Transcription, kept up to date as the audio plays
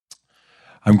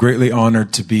I'm greatly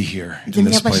honored to be here Для in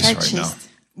меня this place большая right now. честь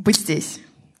быть здесь.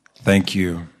 Thank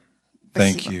you.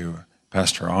 Thank Спасибо. you,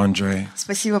 Pastor Andre.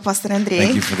 Спасибо, пастор Thank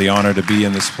Андрей. you for the honor to be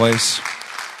in this place.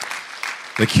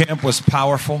 The camp was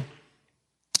powerful,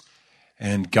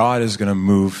 and God is going to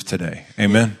move today.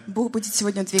 Amen. Бог будет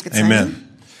сегодня двигаться. Amen.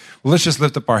 Well, let's just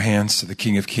lift up our hands to the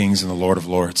King of Kings and the Lord of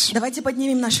Lords. Давайте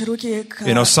поднимем наши руки к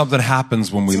You know, something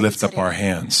happens when we Царю lift up our царей.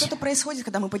 hands. Что-то происходит,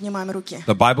 когда мы поднимаем руки.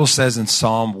 The Bible says in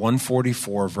Psalm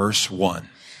 144, verse 1,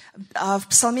 В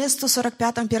Псалме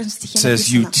 145, первом стихе it says,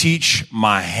 You написано: teach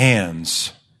my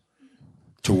hands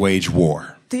to wage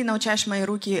war. Ты научаешь мои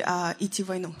руки идти в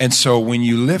войну. And so when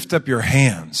you lift up your И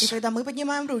hands, когда мы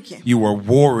поднимаем руки, you are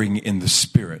warring in the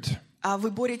Spirit. вы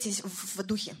боретесь в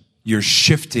духе, You're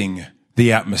shifting the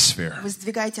atmosphere. вы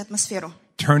сдвигаете атмосферу.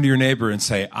 Turn to your neighbor and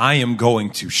say, I am going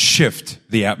to shift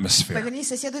the atmosphere. Повернись к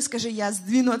соседу и скажи: я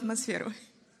сдвину атмосферу.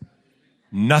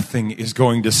 Nothing is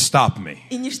going to stop me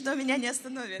И ничто меня не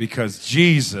остановит. because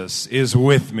Jesus is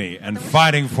with me and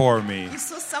fighting for me.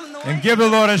 Иисус со мной, And give the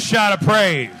Lord a shout of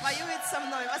praise. воюет со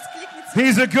мной, воскликните.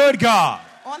 He's a good God.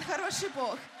 Он хороший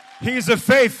Бог. He's a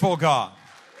faithful God.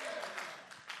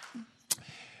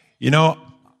 You know,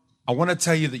 I want to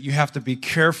tell you that you have to be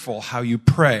careful how you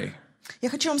pray Я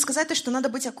хочу вам сказать, что надо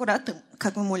быть аккуратным,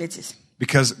 как вы молитесь.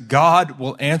 because God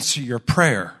will answer your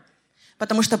prayer.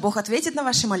 Потому что Бог ответит на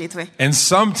ваши молитвы. And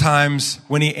sometimes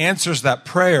when he answers that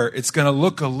prayer, it's going to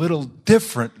look a little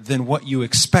different than what you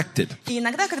expected. И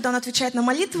иногда, когда Он отвечает на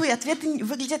молитвы, ответы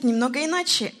выглядят немного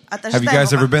иначе от Have you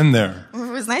guys ever ожидаемого. been there?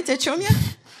 Вы знаете, о чем я?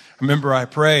 Remember I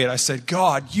prayed, I said,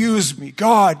 God, use me,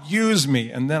 God, use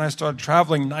me. And then I started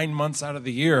traveling 9 months out of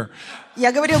the year.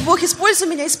 Я говорил: Бог, используй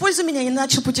меня, и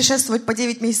начал путешествовать по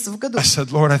 9 месяцев в году. I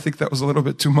said, Lord, I think that was a little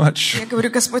bit too much. Я говорю: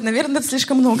 Господь, наверное, это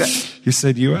слишком много. He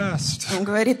said, you asked. Он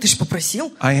говорит: ты же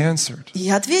попросил. I answered. И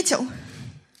я ответил.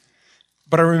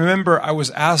 But I remember I was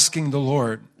asking the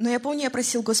Lord, Но я помню, я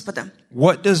просил Господа: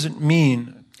 what does it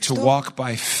mean to Что? walk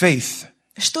by faith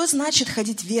что значит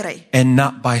ходить верой and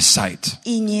not by sight?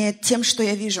 и не тем, что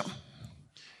я вижу?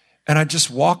 And I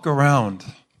just walk around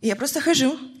И я просто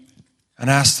хожу. and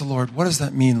ask the Lord, what does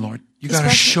that mean, Lord? You И got to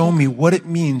спрашиваю show me what it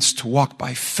means to walk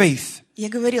by faith Я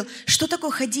говорил: что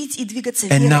такое ходить и двигаться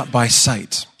and верой not by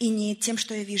sight. и не тем,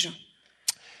 что я вижу?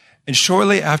 And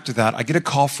shortly after that, I get a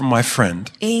call from my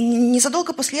friend, И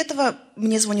незадолго после этого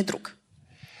мне звонит друг.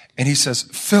 and he says,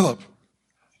 Philip,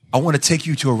 I want to take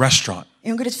you to a restaurant. И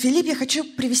он говорит: Филипп, я хочу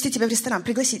привезти тебя в ресторан,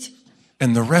 пригласить.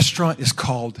 And the restaurant is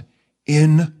called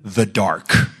In the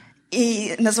Dark.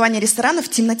 И название ресторана «В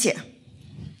темноте».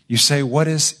 You say, what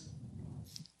is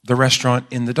the restaurant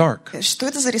In the Dark? Что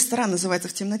это за ресторан называется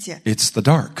 «В темноте»? It's the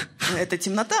dark. Это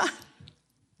темнота.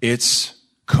 It's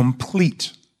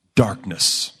complete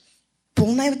darkness.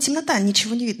 Полная темнота,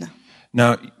 ничего не видно.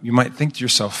 Now, you might think to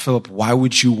yourself, Philip, why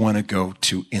would you want to go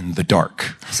to In the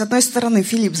Dark? С одной стороны: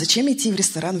 Филипп, зачем идти в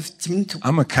ресторан в темноту?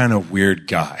 I'm a kind of weird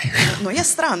guy. Но я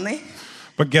странный.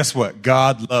 But guess what?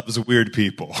 God loves weird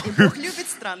people. И Бог любит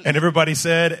странных. And everybody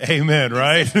said, amen,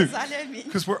 right? Сказали аминь.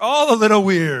 Because we're all a little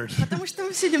weird. Потому что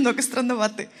мы все немного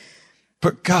странноваты.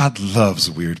 But God loves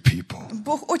weird people.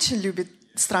 Бог очень любит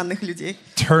странных людей.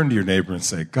 Turn to your neighbor and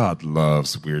say, God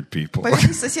loves weird people.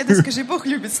 Повернись к соседу и скажи: Бог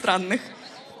любит странных.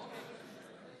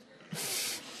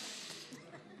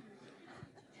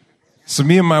 So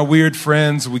me and my weird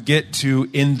friends, we get to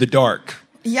In the Dark.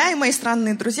 Я и мои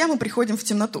странные друзья, мы приходим в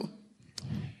темноту.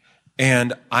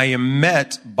 And I am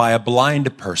met by a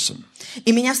blind person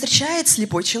И меня встречает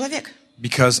слепой человек.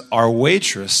 because our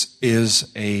waitress is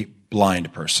a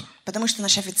blind person. Потому что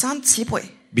наш официант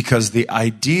слепой. Because the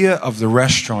idea of the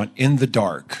restaurant In the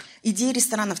Dark Идея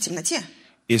ресторана в темноте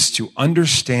is to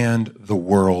understand the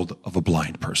world of a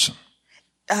blind person.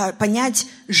 Понять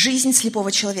жизнь слепого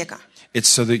человека. It's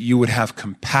so that you would have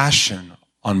compassion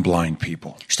on blind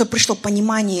people. Чтобы пришло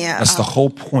понимание That's the whole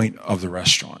point of the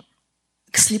restaurant.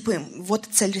 к слепым. Вот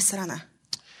цель ресторана.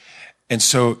 And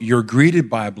so you're greeted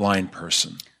by a blind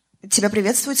person. Тебя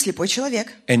приветствует слепой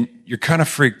человек. And you're kind of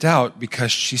freaked out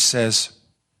because she says,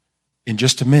 in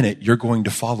just a minute, you're going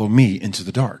to follow me into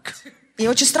the dark. И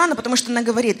очень странно, потому что она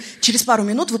говорит: через пару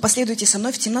минут вы последуете со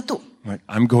мной в темноту. Right?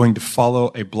 I'm going to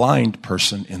follow a blind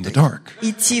person in the dark.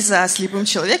 Идти за слепым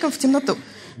человеком в темноту.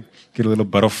 Get a little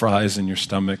butterflies in your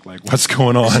stomach, like, what's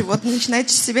going on? Живот начинает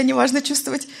себя неважно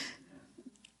чувствовать.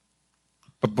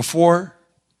 But before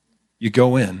you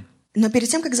go in, Но перед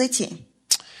тем, как зайти,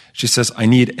 she says, I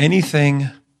need anything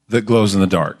that glows in the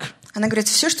dark. она говорит: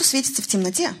 все, что светится в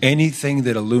темноте, Anything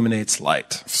that illuminates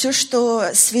light. все,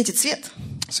 что светит свет.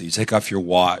 So you take off your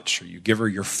watch, or you give her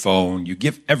your phone, you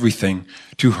give everything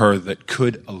to her that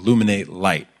could illuminate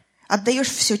light. Отдаешь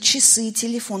все, часы,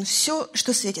 телефон, все,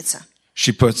 что светится.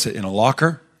 She puts it in a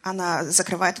locker, Она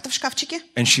закрывает это в шкафчике,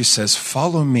 and she says,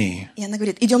 "Follow me и она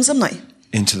говорит, идем за мной,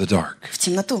 into the dark." в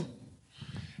темноту.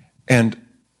 And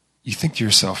you think to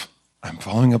yourself, I'm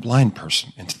following a blind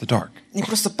person into the dark. Не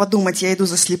просто подумать, я иду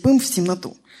за слепым в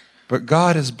темноту. But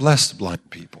God has blessed blind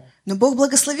people Но Бог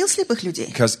благословил слепых людей,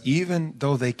 because even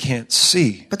though they can't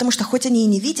see, потому что хоть они и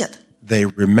не видят, they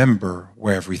remember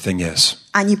where everything is.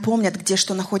 они помнят, где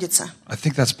что находится. I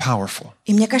think that's powerful.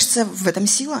 И мне кажется, в этом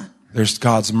сила. There's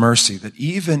God's mercy that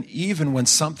even when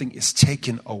something is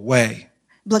taken away,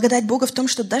 Благодать Бога в том,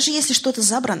 что даже если что-то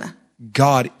забрано,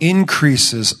 God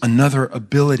increases another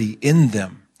ability in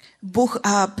them Бог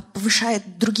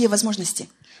повышает другие возможности,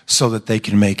 so that they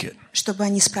can make it. чтобы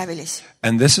они справились.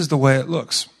 And this is the way it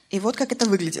looks. И вот как это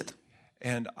выглядит.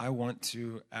 And I want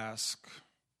to ask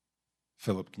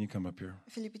Philip, can you come up here?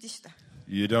 Филипп, иди сюда.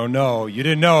 You don't know. You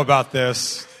didn't know about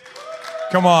this.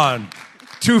 Come on.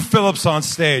 2 Philips on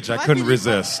stage. I couldn't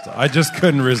resist. I just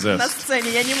couldn't На resist.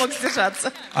 сцене я не мог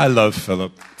сдержаться. I love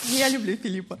Philip. Я люблю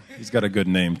Филиппа. He's got a good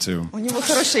name too. У него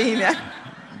хорошее имя.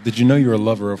 Did you know you're a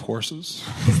lover of horses?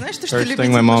 Ты знаешь, что First любите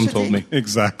thing my mom лошадей? told me.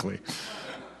 Exactly.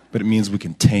 But it means we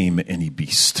can tame any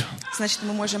beast. Значит,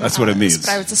 мы можем That's what it means.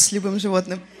 справиться с любым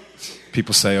животным.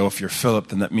 People say, oh, if you're Philip,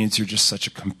 then that means you're just such a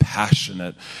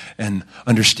compassionate and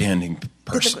understanding Ты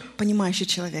person. такой понимающий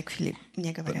человек, Филипп,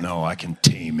 мне But говорят. no, I can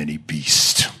tame any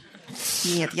beast.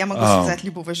 Нет, я могу связать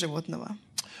любого животного.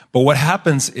 But what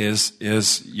happens is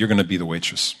you're going to be the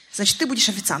waitress Значит, ты будешь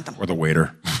официантом. or the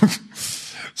waiter.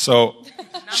 So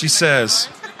she says,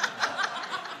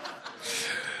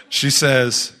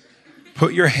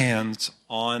 put your hands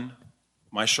on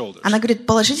my shoulders. Она говорит,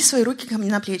 положите свои руки ко мне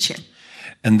на плечи.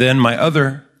 And then my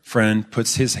other friend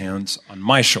puts his hands on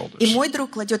my И shoulders. мой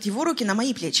друг кладет его руки на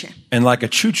мои плечи. And like a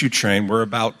choo-choo train, we're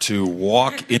about to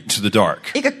walk into the dark.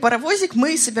 И как паровозик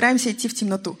мы собираемся идти в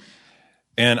темноту.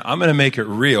 And I'm going to make it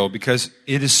real because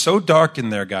it is so dark in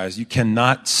there, guys, you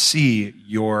cannot see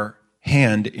your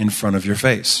hand in front of your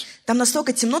face. Там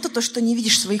настолько темно, то, что не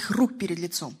видишь своих рук перед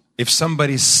лицом. If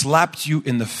somebody slapped you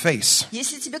in the face,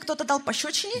 Если тебе кто-то дал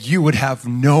пощечине, you would have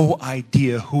no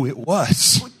idea who it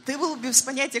was. ты был без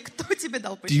понятия, кто тебе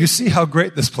дал Do you пощечину. see how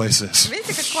great this place is?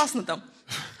 Видите, как классно там.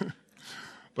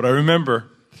 But I remember,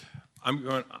 I'm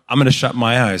going to shut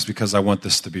my eyes because I want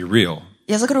this to be real.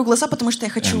 Я закрою глаза, потому что я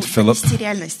хочу And Philip- донести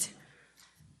реальность.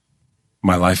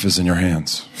 My life is in your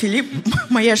hands. Филипп,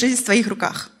 моя жизнь в твоих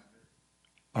руках.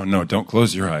 Oh no, don't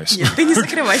close your eyes. Нет, ты не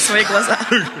закрывай свои глаза.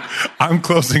 I'm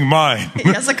closing mine.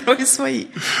 Я закрою свои.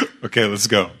 Okay, let's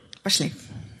go. Пошли.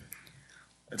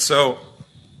 And so,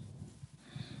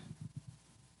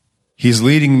 he's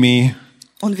leading me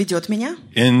Он ведет меня.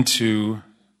 into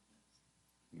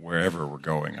wherever we're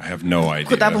going. I have no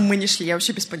Куда бы idea. мы ни шли, я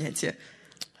вообще без понятия.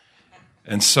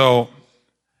 And so,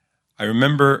 I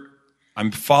remember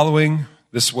I'm following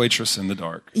this waitress in the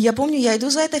dark. И я помню, я иду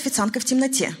за этой официанткой в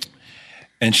темноте.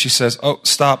 And she says, oh,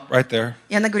 stop right there.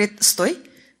 И она говорит, стой,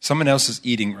 Someone else is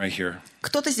eating right here.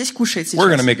 кто-то здесь кушает We're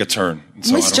going to сейчас. make a turn. And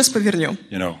so Мы I сейчас don't, повернем.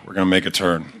 we're going to make a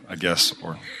turn, I guess,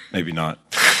 or maybe not.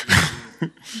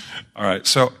 All right,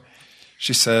 so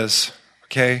she says,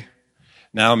 okay,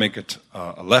 now make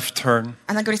a left turn.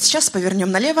 Она говорит, сейчас повернем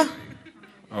налево.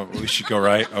 Oh, we should go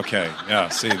right? Okay, yeah,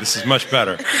 see, this is much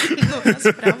better. Ну, у нас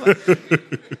справа.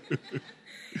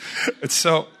 And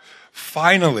so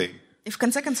finally, И в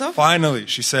конце концов,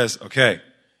 she says, okay,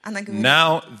 она говорит,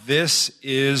 now this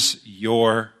is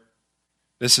your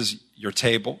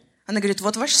table. она говорит,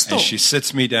 вот ваш стол. And she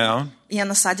sits me down. И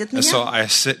она садит And so меня, I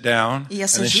sit down. И я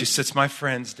And then she сажусь. sits my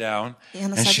friends down. И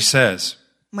она And she садит says,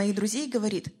 моих друзей, и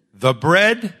говорит, the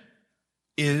bread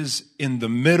is in the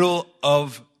middle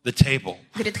of the table.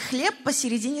 говорит, хлеб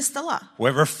посередине стола.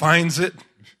 Whoever finds it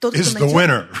Тот, is кто the найдет,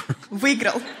 winner.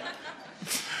 выиграл.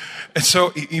 And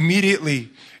so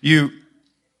immediately you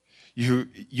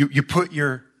put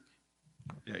your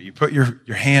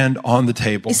hand on the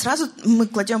table. И сразу мы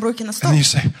кладем руки на And стол. then you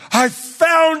say, I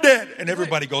found it! And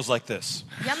everybody goes like this.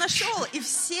 Я нашел, и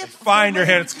все, Find your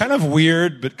hand. It's kind of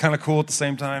weird, but kind of cool at the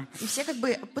same time. и все как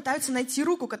бы пытаются найти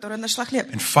руку, которая нашла хлеб.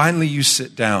 And finally you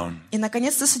sit down И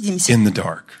наконец-то садимся in the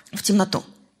dark. в темноту.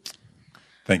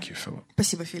 Thank you, Philip.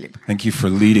 Спасибо, Филипп. Thank you for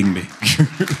leading me.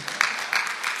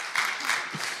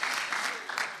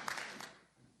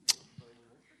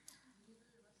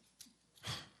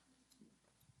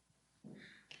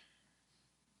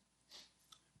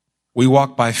 We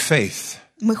walk by faith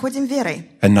Мы ходим верой,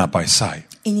 and not by sight.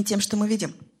 и не тем, что мы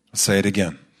видим. Let's say it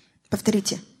again.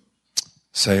 Повторите.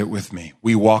 Say it with me.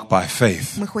 We walk by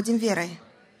faith Мы ходим верой,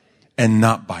 and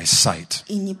not by sight.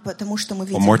 и не потому, что мы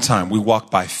One more видим. time. We walk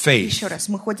by faith Еще раз,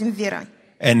 мы ходим верой,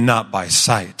 and not by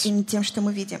sight. и не тем, что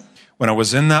мы видим. When I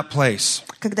was in that place,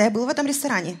 Когда я был в этом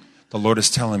ресторане, the Lord is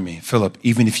telling me, Philip,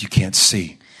 even if you can't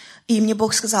see, и мне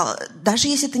Бог сказал, даже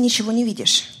если ты ничего не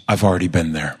видишь, I've already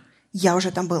been there. я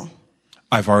уже там был.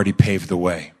 I've already paved the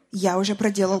way. Я уже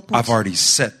проделал путь. I've already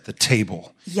set the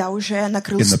table Я уже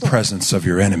накрыл in the стол presence of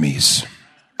your enemies.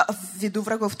 в виду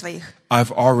врагов твоих.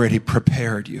 I've already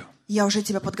prepared you. Я уже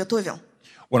тебя подготовил.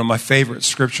 One of my favorite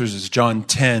scriptures is John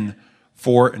 10,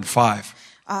 4 and 5.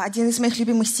 Один из моих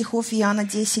любимых стихов Иоанна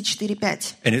 10, 4,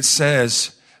 5. And it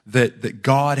says that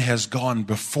God has gone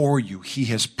before you. He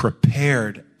has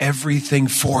prepared everything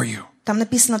for you. Там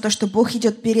написано то, что Бог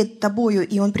идет перед тобою,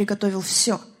 и Он приготовил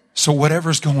все. So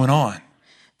whatever's going on,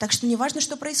 Так что не важно,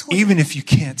 что происходит. even if you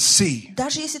can't see,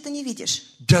 Даже если ты не видишь,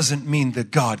 doesn't mean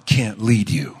that God can't lead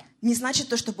you. не значит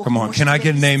то, что Бог Come не on, может can I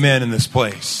тебя get an вести. amen in this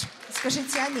place?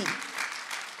 Скажите аминь.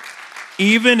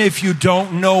 Even if you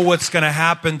don't know what's going to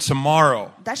happen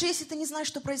tomorrow, Даже если ты не знаешь,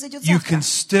 что произойдет you завтра, can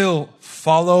still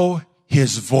follow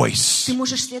His voice. ты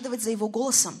можешь следовать за Его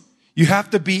голосом. You have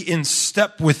to be in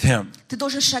step with Him. Ты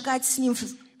должен шагать с Ним в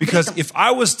Because ритм. if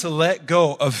I was to let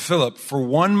go of Philip for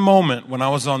one moment when I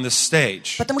was on this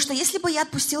stage, Потому что если бы я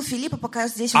отпустил Филиппа, пока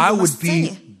здесь I он был на would be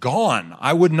сцене, gone.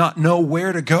 I would not know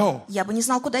where to go. я бы не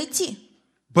знал, куда идти.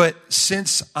 But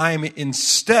since I'm in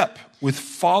step with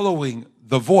following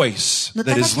the voice Но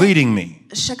that так is как я leading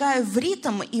me, шагаю в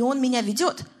ритм, и Он меня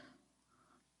ведет,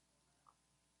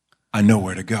 I know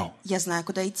where to go. я знаю,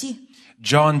 куда идти.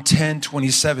 John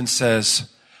 10:27 says,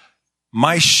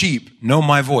 "My sheep know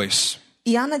my voice,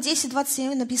 Иоанна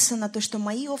 10:27 написано то, что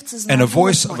мои овцы and a знают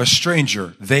голос voice of мой, a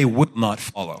stranger they would not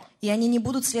follow." и они не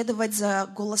будут следовать за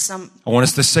голосом. I want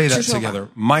us to say that Чужого. together.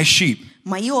 My sheep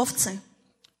Мои овцы.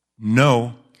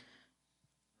 know.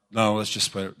 No, let's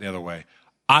just put it the other way.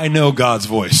 I know God's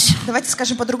voice Давайте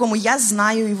скажем по-другому. Я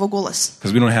знаю Его голос,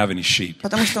 because we don't have any sheep.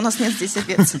 потому что у нас нет здесь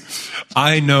овец.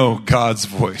 I know God's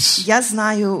voice, Я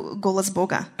знаю голос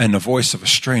Бога. and the voice of a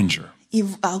stranger И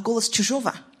голос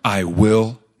чужого I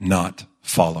will not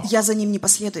follow. я за ним не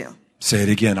последую. Say it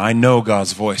again. I know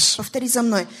God's voice, Повтори за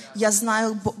мной. Я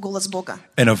знаю голос Бога.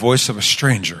 and a voice of a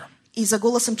stranger И за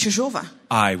голосом чужого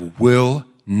I will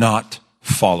not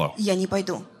follow. я не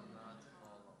пойду.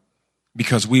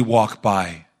 Because we walk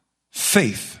by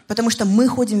faith Потому что мы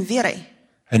ходим верой,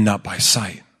 and not by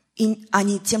sight. а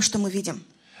не тем, что мы видим.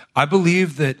 I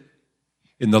believe that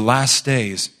in the last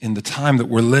days, in the time that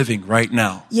we're living right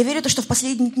now, Я верю, что в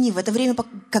последние дни, в это время,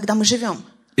 когда мы живем,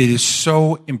 it is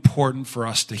so important for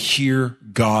us to hear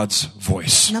God's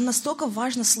voice. нам настолько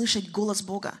важно слышать голос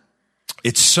Бога.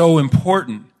 It's so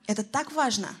important Это так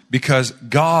важно, because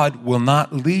God will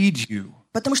not lead you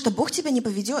потому что Бог тебя не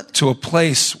поведет to a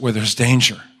place where there's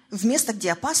danger. в место,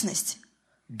 где опасность.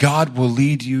 God will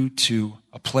lead you to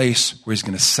a place where He's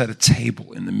going to set a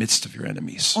table in the midst of your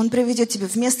enemies. Он приведет тебя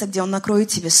в место, где Он накроет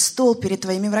тебе стол перед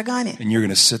твоими врагами. And you're going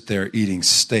to sit there eating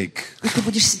steak. И ты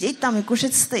будешь сидеть там и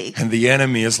кушать стейк. And the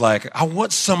enemy is like, I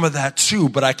want some of that too,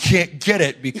 but I can't get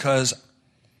it because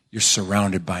you're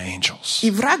surrounded by angels.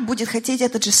 И враг будет хотеть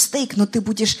этот же стейк, но ты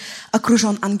будешь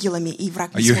окружен ангелами, и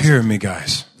враг Are не you сможет hearing me,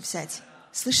 guys? взять.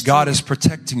 Слышите? God меня? is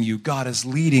protecting you. God is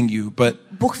leading you. But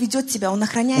Бог ведет тебя, Он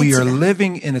охраняет we are тебя.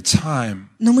 living in a time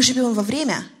Но мы живем во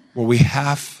время, where we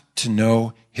have to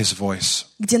know His voice.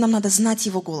 где нам надо знать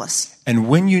Его голос. And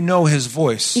when you know His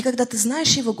voice, И когда ты знаешь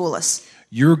Его голос,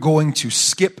 you're going to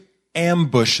skip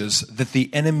ambushes that the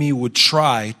enemy would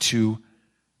try to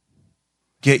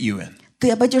get you in.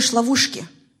 ты обойдешь ловушки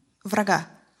врага.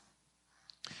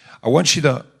 I want you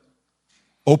to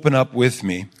open up with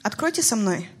me Откройте со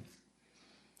мной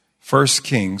 1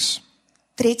 Kings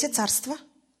 3 царство,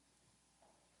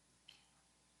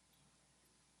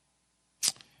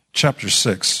 chapter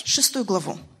 6. 6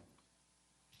 главу.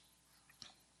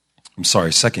 I'm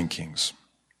sorry, 2 Kings.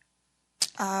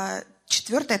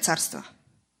 4 царство.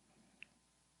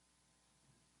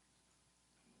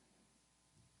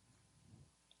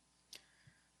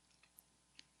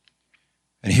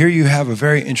 And here you have a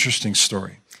very interesting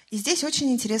story. И здесь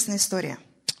очень интересная история.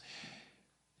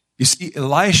 You see,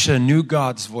 Elisha knew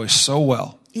God's voice so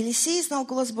well Елисей знал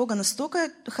голос Бога настолько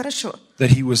хорошо, that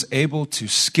he was able to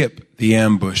skip the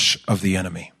ambush of the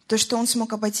enemy. то что он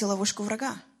смог обойти ловушку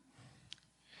врага.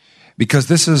 Because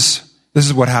this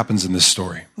is what happens in this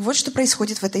story. Вот что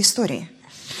происходит в этой истории.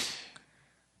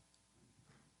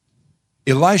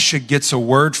 Elisha gets a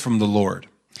word from the Lord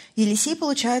Елисей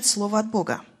получает слово от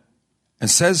Бога and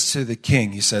says to the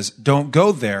king, he says, don't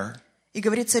go there и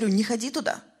говорит царю: не ходи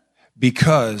туда,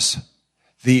 because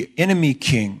the enemy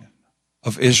king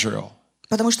of Israel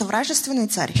Потому что вражественный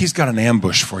царь, he's got an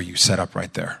ambush for you set up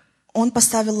right there. он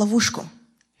поставил ловушку.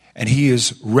 And he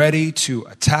is ready to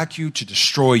attack you, to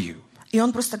destroy you. И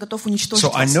он просто готов уничтожить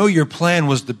So I вас. know your plan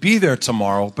was to be there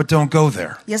tomorrow, but don't go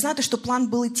there. Я знаю, что план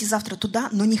был идти завтра туда,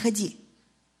 но не ходи.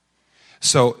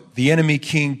 So the enemy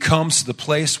king comes to the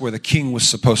place where the king was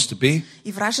supposed to be,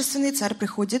 И вражественный царь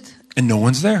приходит, and no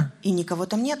one's there. и никого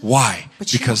там нет. Why?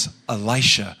 Почему? Because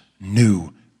Elisha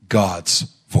knew God's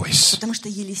voice. Потому что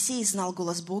Елисей знал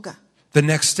голос Бога. The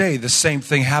next day, the same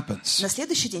thing happens. На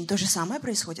следующий день то же самое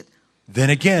происходит. Then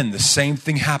again, the same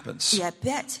thing happens. И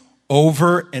опять,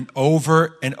 Over and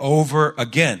over and over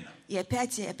again. и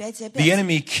опять, и опять, и The опять.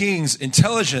 enemy king's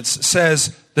intelligence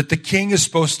says that the king is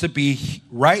supposed to be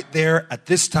right there at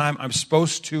this time. I'm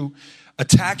supposed to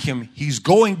attack him. He's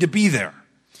going to be there.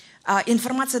 А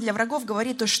информация для врагов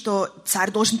говорит то, что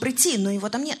царь должен прийти, но его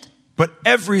там нет. But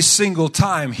every single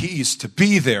time he's to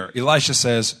be there, Elisha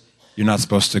says, you're not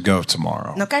supposed to go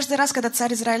tomorrow. Но каждый раз, когда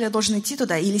царь Израиля должен идти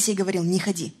туда, Елисей говорил, не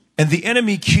ходи. And the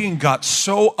enemy king got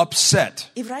so upset.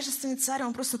 И вражественный царь,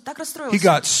 он просто так He расстроился.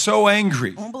 got so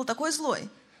angry Он был такой злой.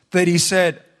 that he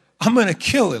said, I'm going to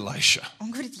kill Elisha.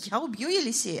 Он говорит, я убью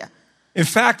Елисея. In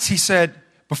fact, he said,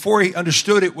 before he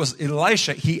understood it was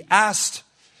Elisha, he asked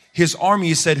his army,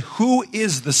 he said, who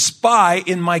is the spy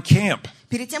in my camp?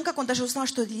 Перед тем, как он даже узнал,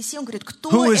 что это Елисей, он говорит, кто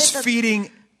Who is этот feeding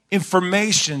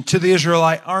information to the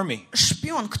Israelite army?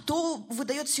 шпион, кто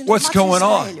выдает всю What's информацию going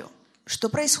on? Израилю? Что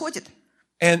происходит?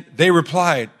 And they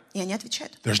replied, И они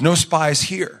отвечают, there's no spies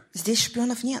here. здесь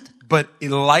шпионов нет. But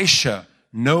Elisha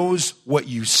knows what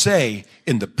you say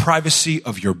in the privacy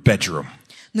of your bedroom.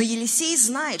 Но Елисей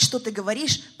знает, что ты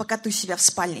говоришь, пока ты у себя в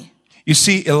спальне. You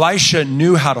see, Elisha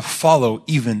knew how to follow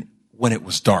even when it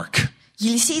was dark.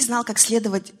 Елисей знал, как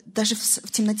следовать даже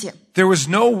в темноте. There was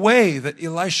no way that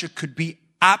Elisha could be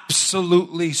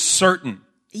absolutely certain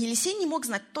Елисей не мог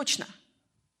знать точно,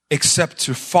 except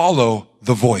to follow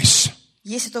the voice.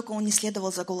 если только он не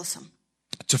следовал за голосом.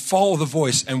 To follow the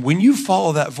voice. And when you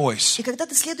follow that voice, И когда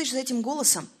ты следуешь за этим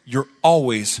голосом, you're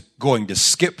always going to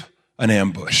skip an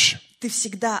ambush. ты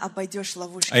всегда обойдешь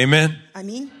ловушки. Amen?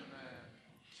 Аминь.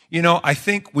 You know, I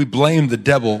think we blame the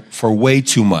devil for way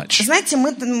too much. Знаете,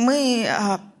 мы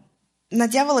на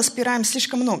дьявола спираем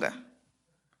слишком много.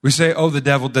 We say, oh, the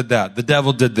devil did that. The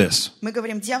devil did this. Мы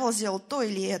говорим, дьявол сделал то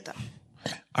или это.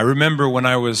 I remember when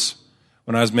I was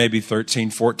maybe 13,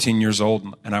 14 years old,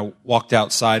 and I walked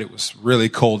outside. It was really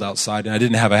cold outside, and I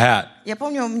didn't have a hat. Я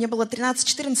помню, мне было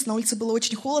 13-14, на улице было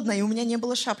очень холодно, и у меня не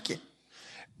было шапки.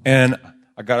 And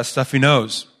I got a stuffy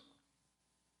nose.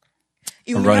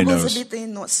 И у A меня runny был nose. забитый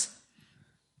нос.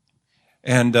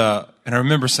 And I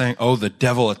remember saying, oh, the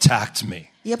devil attacked me.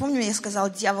 И я помню, я сказала,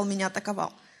 дьявол меня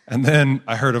атаковал. And then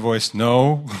I heard a voice,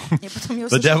 no, И потом я the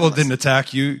услышала devil голос. didn't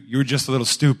attack you. You were just a little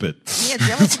stupid. Нет,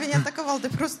 дьявол тебя не атаковал, ты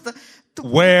просто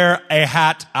тупой. Wear a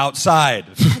hat outside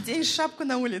Одень шапку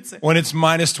на улице, when it's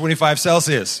minus 25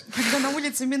 Celsius. когда на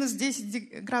улице минус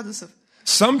 10 градусов.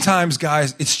 Sometimes,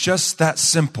 guys, it's just that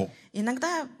simple.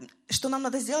 Иногда, что нам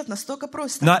надо сделать, настолько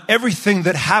просто. Not everything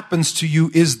that happens to you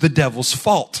is the devil's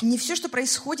fault. Не все, что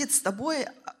происходит с тобой,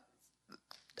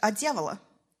 от дьявола.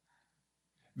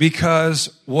 Because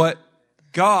what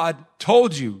God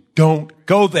told you, don't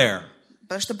go there.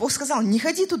 Потому что Бог сказал, не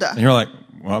ходи туда. And you're like,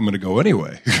 well, I'm going to go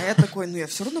anyway. А я такой, я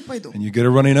все равно пойду. And you get a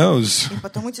runny nose. И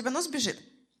потом у тебя нос бежит.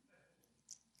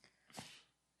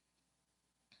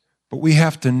 But we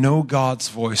have to know God's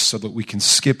voice so that we can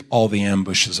skip all the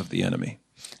ambushes of the enemy.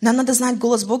 Нам надо знать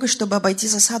голос Бога, чтобы обойти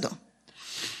засаду.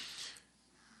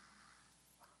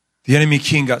 The enemy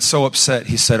king got so upset,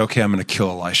 he said, okay, I'm going to kill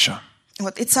Elisha.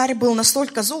 Вот, и царь был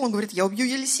настолько зол, он говорит, я убью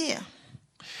Елисея.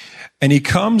 And he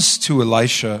comes to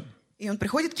Elisha, И он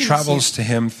приходит к travels Елисею to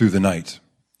him through the night.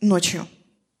 ночью.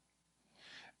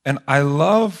 And I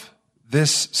love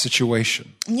this situation.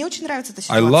 Мне очень нравится эта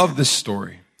I love ситуация, this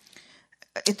story.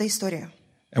 эта история.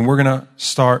 And we're going to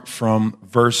start from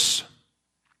verse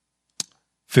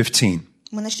 15.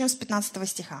 Мы начнем с 15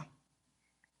 стиха.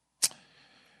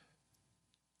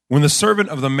 When the servant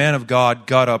of the man of God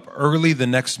got up early the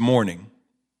next morning,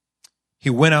 he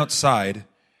went outside.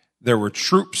 There were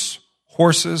troops,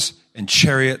 horses, and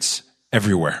chariots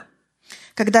everywhere.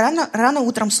 Когда рано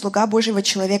утром слуга Божьего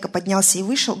человека поднялся и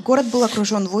вышел, город был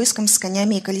окружен войском с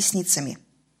конями и колесницами.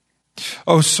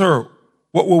 Oh, sir,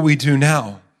 what will we do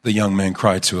now? The young man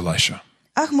cried to Elisha.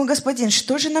 «Ах, мой господин,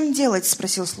 что же нам делать?» –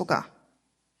 спросил слуга.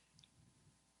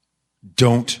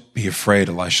 Don't be afraid,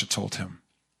 Elisha told him.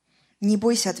 «Не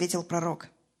бойся», – ответил пророк.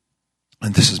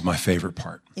 And this is my favorite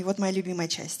part. И вот моя любимая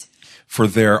часть. For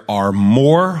there are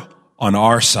more on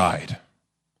our side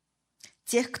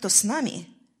Тех, кто с нами,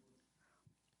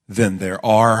 than there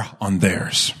are on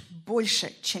theirs.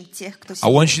 больше, чем тех, кто I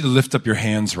want you to lift up your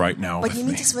hands right now with me.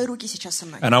 Поднимите свои руки сейчас со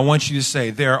мной. And I want you to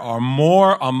say, there are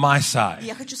more on my side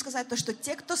Я хочу сказать то, что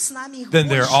те, кто с нами, их than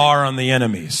there больше, are on the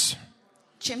enemies.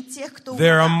 чем тех, кто у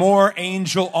There are врага. more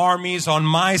angel armies on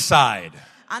my side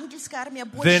Ангельская армия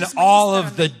больше than с моей all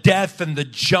of the стороны, death and the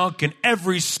junk and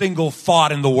every single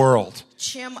thought in the world.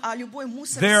 чем любой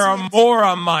мусор There are смерти more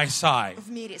on my side. в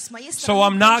мире. С моей So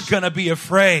стороны I'm not больше. going to be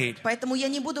afraid. Поэтому я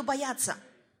не буду бояться.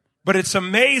 But it's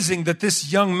amazing that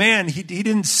this young man, he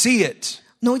didn't see it.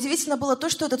 Но удивительно было то,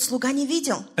 что этот слуга не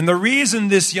видел. And the reason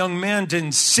this young man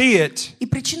didn't see it И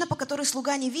причина, по которой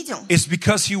слуга не видел, is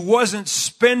because he wasn't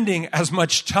spending as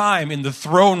much time in the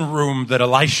throne room that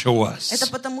Elisha это was.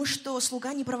 потому, что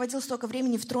слуга не проводил столько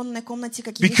времени в тронной комнате,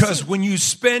 как Because Елисей. when you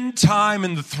spend time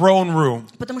in the throne room,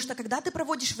 Потому что когда ты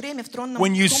проводишь время в тронном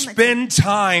when you комнате, spend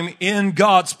time in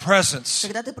God's presence,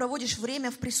 когда ты проводишь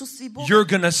время в присутствии Бога, you're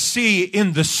going to see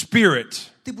in the spirit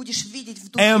ты будешь видеть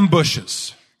в духе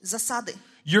ambushes. засады.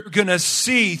 You're going to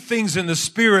see things in the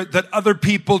spirit that other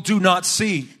people do not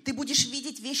see. Ты будешь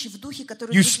видеть вещи в духе,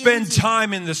 которые You другие spend люди.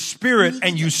 time in the spirit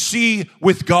and you see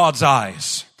with God's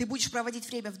eyes. Ты будешь проводить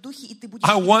время в духе, и ты будешь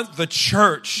I видеть want the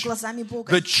church, глазами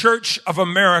Бога. the church of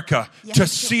America, to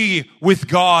see with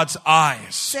God's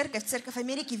eyes. Церковь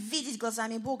Америки видеть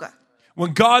глазами Бога.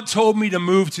 When God told me to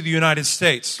move to the United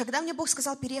States, Когда мне Бог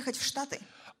сказал переехать в Штаты,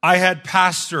 I had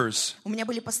pastors, у меня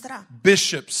были пастора,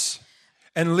 bishops,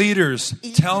 and leaders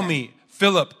tell me,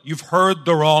 Philip, you've heard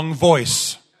the wrong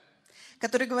voice.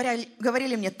 которые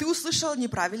говорили мне, ты услышал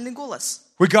неправильный голос.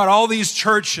 We got all these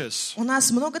churches. У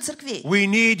нас много церквей. We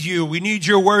need you. We need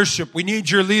your worship. We need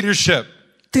your leadership.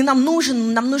 Ты нам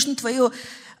нужно твое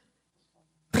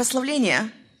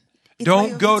прославление. и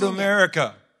Don't твое go to видение.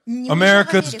 America. Не уезжай в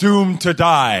America's Америку. doomed to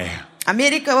die.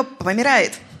 Америка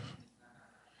помирает.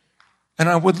 And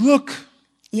I would look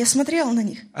И я смотрела на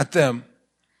них. at them.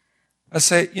 I'd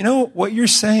say, you know, what you're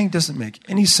saying doesn't make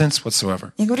any sense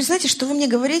whatsoever. Я говорю, знаете, что вы мне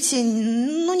говорите,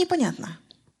 ну, непонятно.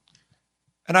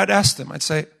 And I'd ask them, I'd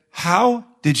say, how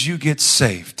did you get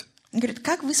saved? Он говорит,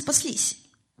 как вы спаслись?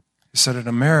 He said, an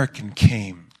American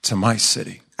came to my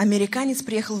city Американец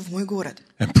приехал в мой город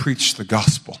and preached the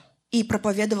gospel, и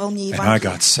проповедовал мне and I Евангелие.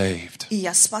 got saved. И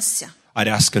я спасся. I'd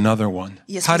ask another one,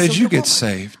 Я how did спросил you get другого,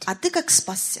 saved? а ты как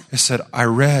спасся? He said, I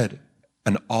read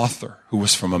an author who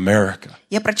was from America.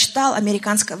 Я прочитал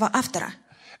американского автора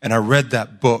And I read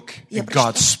that book, Я and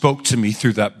God прочитал. spoke to me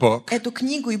through that book. эту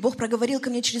книгу, и Бог проговорил ко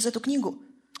мне через эту книгу.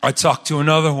 I'd talk to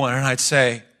another one, and I'd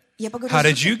say, Я поговорю how с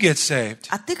did другим, you get saved?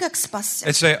 а ты как спасся?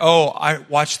 They'd say, oh, I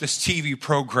watched this TV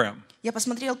program. Я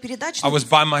посмотрел передачу, I was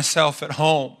by myself at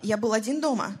home. я был один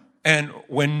дома. And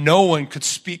when no one could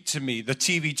speak to me, the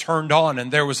TV turned on,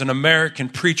 and there was an American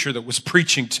preacher that was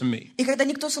preaching to me. И когда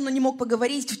никто со мной не мог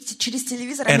поговорить через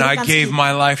телевизор, And I gave американский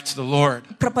my life to the Lord.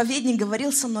 проповедник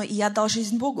говорил со мной, и я отдал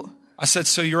жизнь Богу. I said,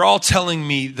 so you're all telling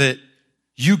me that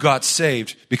you got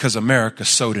saved because America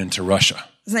sowed into Russia.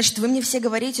 Значит, вы мне все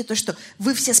говорите то, что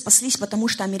вы все спаслись, потому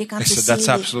что американцы I said, that's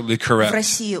absolutely сеяли correct. в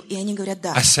Россию. И они говорят,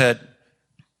 да. I said,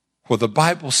 well, the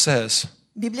Bible says,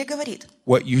 Библия говорит,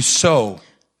 what you sow,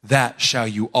 that shall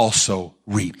you also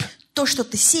reap. то, что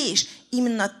ты сеешь,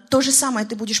 именно то же самое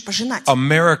ты будешь пожинать.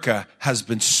 America has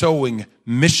been sowing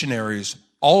missionaries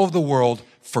all over the world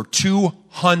for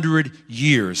 200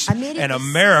 years. Америка And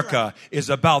America is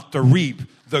about to reap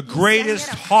the greatest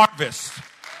harvest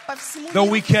По всему that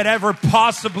we миру could ever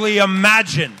possibly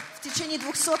imagine. в течение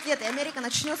 200 лет и Америка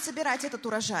начнет собирать этот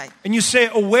урожай. And you say,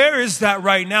 oh, where is that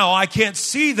right now? I can't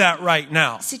see that right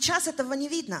now. Сейчас этого не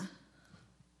видно.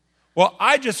 Well,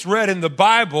 I just read in the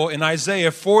Bible in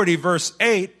Isaiah 40 verse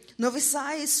 8, Но в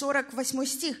Исаии 48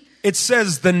 стих it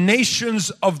says the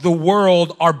nations of the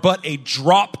world are but a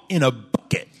drop in a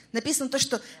bucket. написано то,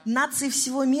 что нации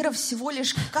всего мира всего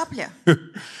лишь капля.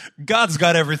 God's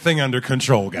got everything under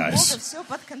control, У Бога guys. все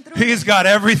под контролем. He's got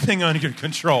everything under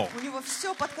control. У него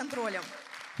все под контролем.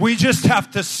 We just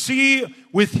have to see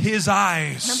with his Нам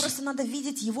eyes. просто надо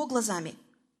видеть его глазами.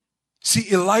 See,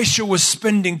 Elisha was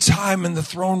spending time in the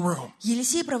throne room.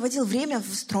 Елисей проводил время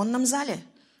в тронном зале.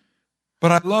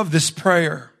 But I love this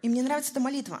prayer. И мне нравится эта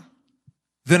молитва.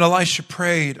 Then Elisha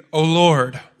prayed, O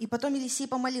Lord, И потом Елисей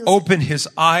помолился. open his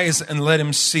eyes and let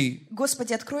him see.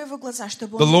 Господи, открой его глаза,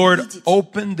 чтобы The он мог Lord видеть.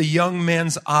 opened the young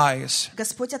man's eyes.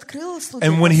 Господь открыл слуге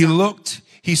And when he глаза. looked,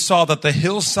 he saw that the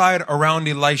hillside around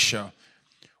Elisha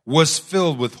was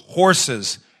filled with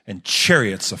horses and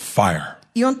chariots of fire.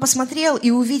 И он посмотрел и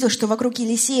увидел, что вокруг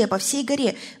Елисея по всей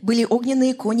горе были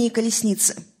огненные кони и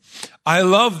колесницы. I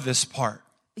love this part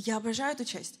Я обожаю эту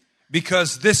часть.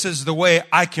 Because this is the way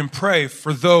I can pray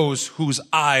for those whose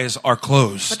eyes are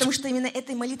closed. Потому что именно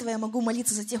этой молитвой я могу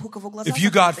молиться за тех, у кого глаза If you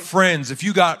got закрыты. friends, if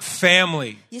you got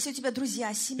family, Если у тебя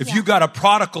друзья, семья if you got a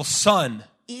prodigal son,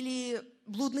 или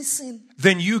блудный сын,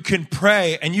 then you can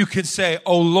pray and you can say,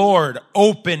 "Oh Lord,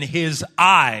 open his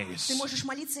eyes." ты можешь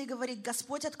молиться и говорить: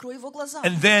 Господь, открой его глаза.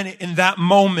 And then in that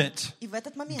moment, И в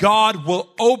этот момент God will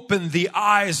open the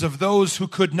eyes of those who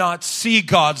could not see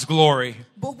God's glory.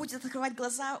 Бог будет открывать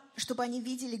глаза, чтобы они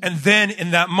видели And then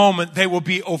in that moment, they will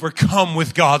be overcome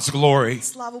with God's glory.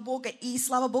 славу Бога, и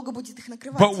слава Бога будет их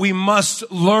накрывать. But we must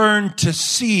learn to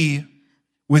see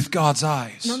with God's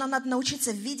eyes. Но нам надо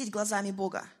научиться видеть глазами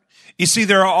Бога. You see,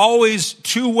 there are always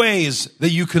two ways that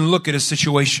you can look at a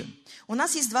situation. У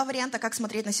нас есть два варианта, как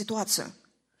смотреть на ситуацию.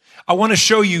 I want to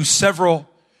show you several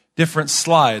different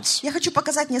slides. Я хочу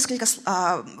показать несколько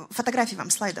фотографий вам,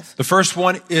 слайдов. The first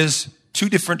one is two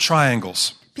different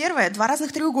triangles. Первое, два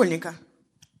разных треугольника.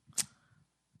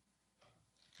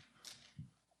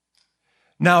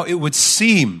 Now, it would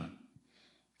seem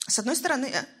С одной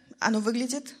стороны, оно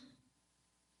выглядит,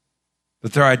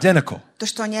 that they're identical, то,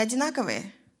 что они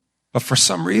одинаковые, but for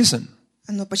some reason,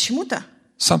 но почему-то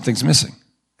something's missing.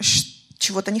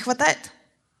 чего-то не хватает.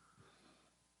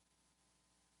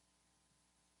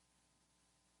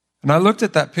 And I looked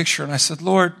at that picture and I said,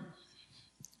 Lord,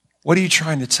 what are you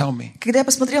trying to tell me? Когда я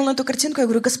посмотрела на эту картинку, я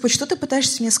говорю: Господь, что ты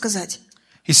пытаешься мне сказать?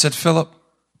 He said, Philip,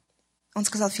 Он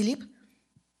сказал: Филипп,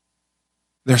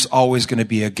 there's always going to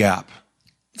be a gap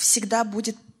всегда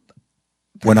будет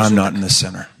when I'm not промежуток, in the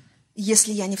center.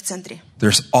 если я не в центре.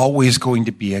 There's always going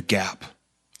to be a gap.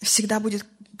 Всегда будет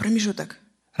промежуток.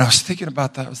 And I was thinking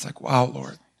about that. I was like, wow,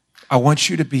 Lord, I want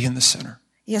you to be in the center.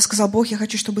 Я сказал: Бог, я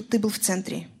хочу, чтобы ты был в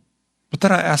центре. But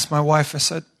then I asked my wife, I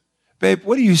said, babe,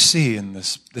 what do you see in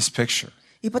this picture?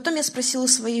 И потом я спросила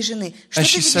своей жены: что And ты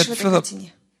she видишь said, в этой Philip,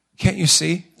 картине? can't you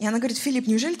see? И она говорит: Филипп,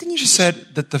 неужели ты не She видишь?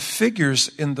 said that the figures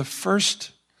in the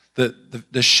first,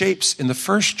 the shapes in the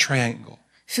first triangle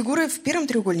Фигуры в первом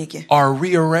треугольнике, are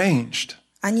rearranged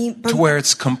они to where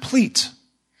it's complete.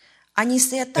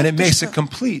 стоят And it так, makes it что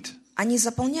complete. они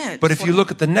заполняют But if you форму.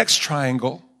 look at the next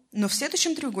triangle, Но в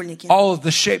следующем треугольнике all of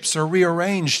the shapes are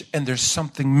rearranged and there's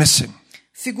something missing.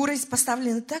 фигуры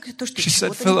поставлены так, что She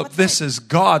said, чего-то не Philip, this хватает. is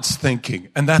God's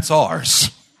thinking and that's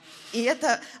ours. И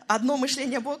это одно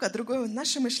мышление Бога, другое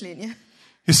наше мышление.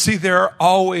 You see, there are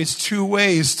always two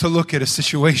ways to look at a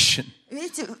situation.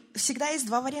 Видите, всегда есть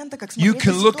два варианта, как You смотреть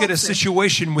на can look at a ситуацию.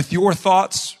 situation with your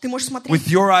thoughts, Ты можешь смотреть with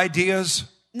your ideas,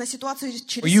 на ситуацию or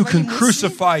через you свои can мысли,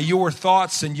 crucify your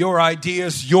thoughts and your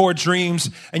ideas, your dreams,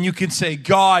 and you can say,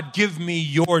 God, give me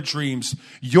your dreams,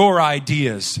 your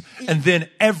ideas, and then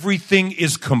everything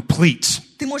is complete.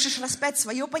 ты можешь распять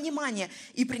свое понимание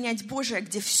и принять Божие,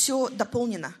 где все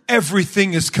дополнено.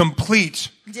 Everything is complete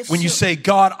when you say,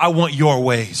 God, I want your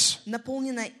ways.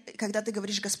 Наполнено, когда ты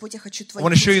говоришь: Господь, я хочу I твои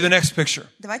want to show you пути. the next picture.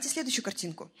 Давайте следующую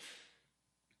картинку.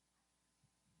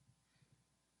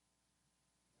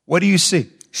 What do you see?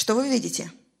 Что вы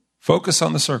видите? Focus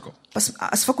on the circle.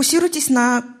 Сфокусируйтесь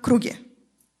на круге.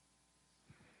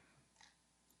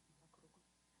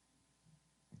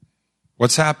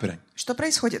 What's happening? Что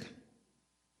происходит?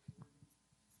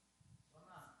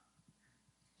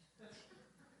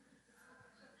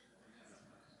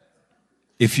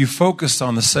 If you focus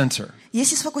on the center,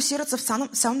 Если сфокусироваться в самом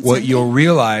what центре, you'll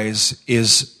realize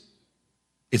is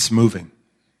it's moving.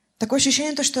 такое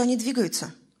ощущение, то, что они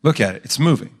двигаются. Look at it. It's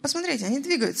moving. Посмотрите, они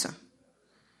двигаются.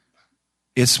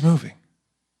 It's moving.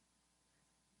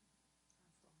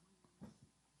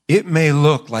 It may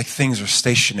look like things are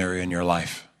stationary in your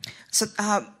life,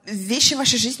 Вещи в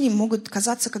вашей жизни могут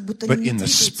казаться, как будто but они не in the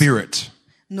двигаются. spirit,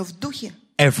 Но в духе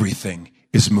everything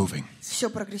is moving. все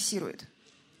прогрессирует.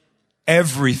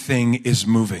 Everything is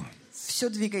moving. Все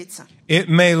двигается. It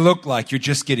may look like you're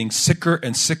just getting sicker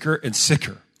and sicker and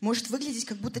sicker, Может выглядеть,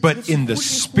 как будто but тебе in the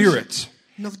все хуже и хуже. spirit,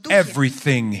 Но в духе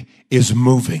everything is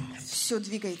moving. все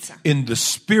двигается. In the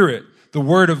spirit, the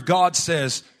word of God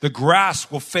says the grass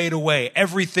will fade away,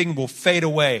 everything will fade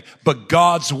away, but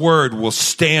God's word will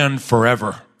stand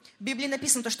forever. В Библии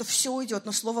написано, что все уйдет,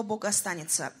 но Слово Бога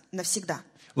останется навсегда.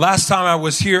 Last time I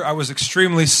was here, I was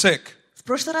extremely sick. В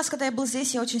прошлый раз, когда я был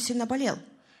здесь, я очень сильно болел.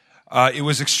 It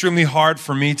was extremely hard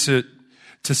for me to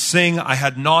sing. I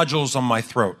had nodules on my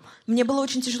throat. Мне было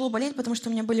очень тяжело болеть, потому что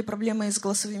у меня были проблемы с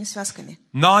голосовыми связками.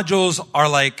 Nodules are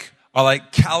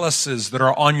like calluses that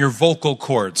are on your vocal У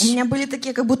cords. меня были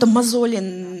такие, как будто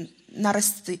мозоли,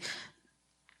 наросты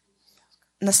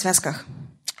на связках.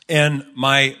 And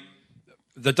my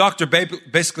The doctor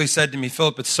basically said to me,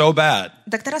 Philip, it's so bad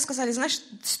Доктора сказали, знаешь,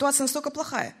 ситуация настолько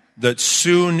плохая, that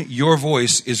soon your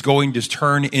voice is going to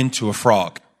turn into a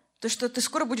frog. то что ты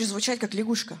скоро будешь звучать как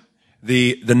лягушка.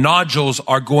 The nodules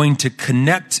are going to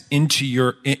connect into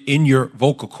in your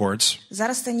vocal cords.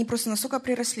 Заросты, они просто настолько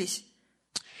прирослись.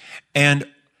 And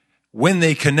when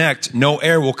they connect, no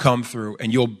air will come through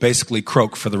and you'll basically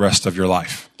croak for the rest of your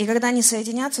life. И когда они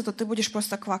соединятся, то ты будешь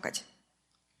просто квакать.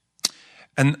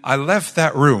 And I left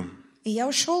that room. И я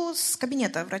ушел с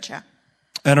кабинета врача.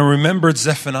 And I remembered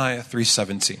Zephaniah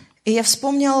 3:17. И я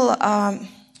вспомнил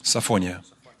Сафония.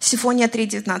 Сифония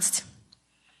 3:19.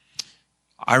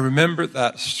 I remembered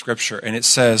that scripture and it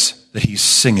says that he's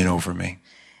singing over me.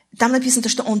 Там написано,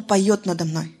 что он поет надо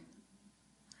мной.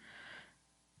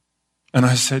 And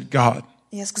I said, God,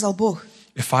 И я сказал, Бог,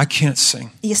 if I can't sing,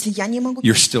 если я не могу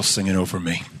you're петь, still singing over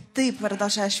me. ты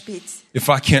продолжаешь петь. If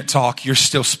I can't talk, you're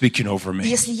still speaking over me.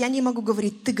 Если я не могу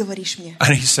говорить, ты говоришь мне.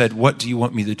 And he said, what do you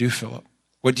want me to do, Philip?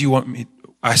 What do you want me?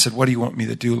 I said, what do you want me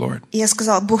to do, Lord? И я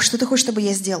сказала, Бог, что ты хочешь, чтобы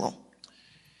я сделал?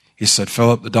 He said,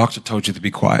 Philip, the doctor told you to be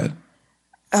quiet.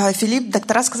 Филипп,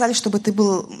 доктора сказали, чтобы ты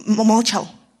молчал.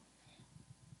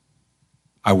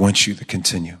 I want you to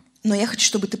continue. Но я хочу,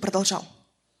 чтобы ты продолжал.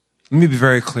 Let me be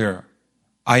very clear.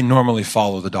 I normally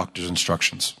follow the doctor's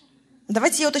instructions.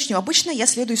 Давайте я уточню. Обычно я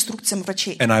следую инструкциям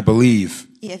врачей. And I believe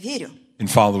И я верю in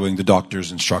following the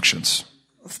doctor's instructions.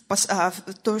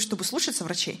 в то, чтобы слушаться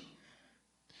врачей.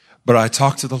 But I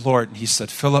talked to the Lord and he said,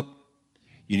 Philip,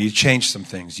 you need to change some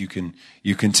things. You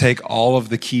can take all of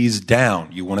the keys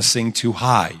down. You want to sing too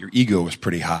high. Your ego is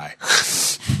pretty high.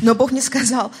 Но Бог мне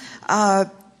сказал,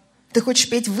 ты хочешь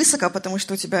петь высоко, потому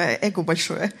что у тебя эго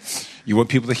большое. You want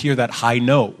people to hear that high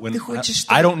note. When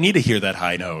I don't need to hear that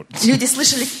high note. Люди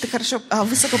слышали, ты хорошо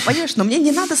высоко поешь, но мне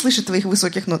не надо слышать твоих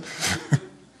высоких нот.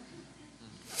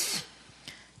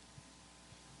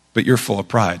 But you're full of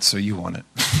pride, so you want it.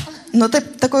 Но ты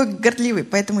такой гордливый,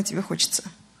 поэтому тебе хочется.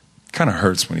 Kind of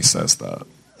hurts when he says that.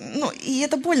 Ну, и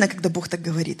это больно, когда Бог так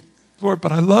говорит. Lord,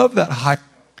 but I love that high.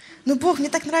 Но Бог, мне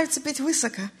так нравится петь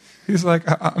высоко. He's like,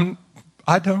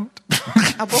 I don't.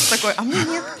 А Бог такой, а мне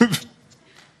нет.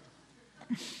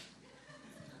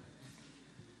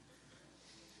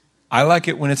 I like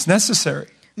it when it's necessary,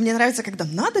 Мне нравится, когда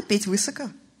надо петь высоко,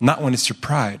 not when it's your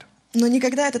pride. но не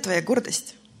когда это твоя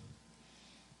гордость.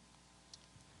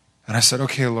 And I said,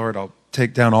 okay, Lord, I'll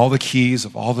take down all the keys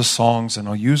of all the songs and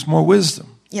I'll use more wisdom.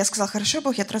 Я сказал, хорошо,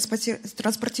 Бог, я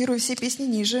транспортирую все песни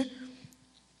ниже.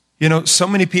 You know, so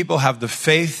many people have the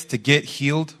faith to get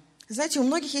healed, Знаете, у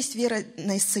многих есть вера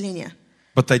на исцеление,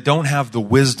 but they don't have the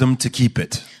wisdom to keep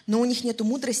it. но у них нет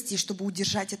мудрости, чтобы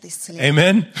удержать это исцеление.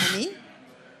 Amen? Аминь.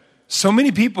 So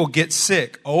many people get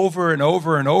sick over and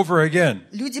over and over again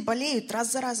Люди болеют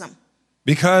раз за разом,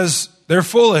 because they're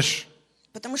foolish,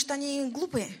 потому что они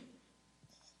глупые,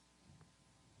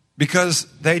 because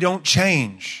they don't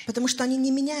change. потому что они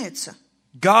не меняются.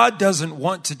 God doesn't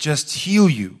want to just heal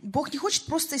you. Бог не хочет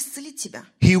просто исцелить тебя.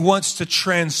 He wants to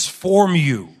transform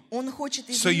you Он хочет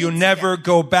so you изменить never тебя,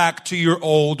 go back to your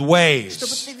old чтобы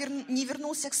ways. ты не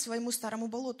вернулся к своему старому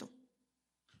болоту.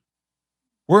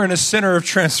 We're in a center of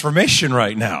transformation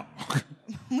right now.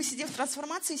 Мы сидим в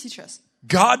трансформации сейчас.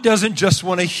 God doesn't just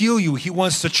want to heal you. He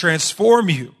wants to transform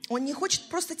you. Он не хочет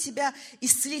просто тебя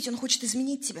исцелить, он хочет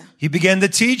изменить тебя. He began to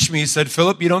teach me. He said,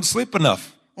 Philip, you don't sleep enough.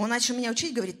 Он начал меня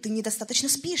учить, говорит, ты недостаточно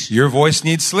спишь. Your voice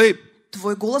needs sleep.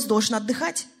 Твой голос должен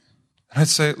отдыхать. And I'd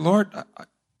say, Lord,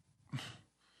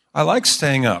 I like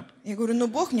staying up. Я говорю, ну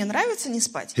Бог, мне нравится не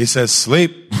спать. He says,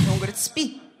 sleep. Он говорит,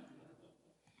 спи.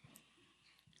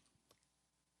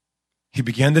 He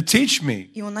began to teach me.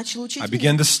 И он начал учить I меня.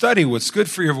 began to study what's good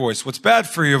for your voice, what's bad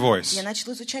for your voice. Я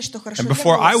начал изучать, что хорошо And для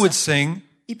before I would голоса. sing,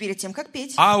 И перед тем, как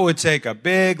петь, I would take a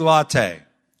big latte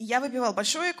я выпивал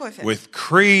большое кофе with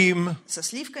cream, со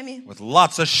сливками, with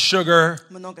lots of sugar,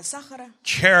 много сахара,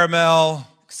 caramel,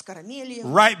 с карамелью.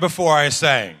 right before I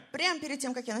sang. Прямо перед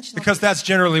тем, как я начала Because петь. that's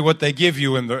generally what they give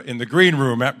you in the green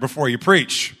room before you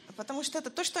preach. Потому что это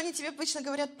то, что они тебе обычно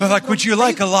говорят. They're like, would you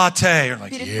like a latte? You're like,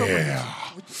 Перед yeah. проповедью.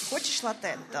 Хочешь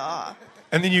латте? Да.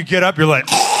 And then you get up, you're like,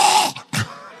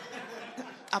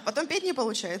 А потом петь не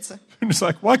получается. and it's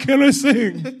like, why can't I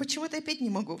sing? Почему-то я петь не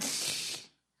могу.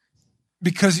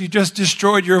 Because you just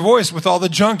destroyed your voice with all the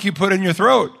junk you put in your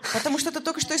throat. Потому что ты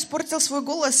только что испортил свой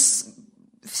голос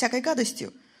всякой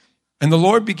гадостью. And the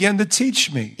Lord began to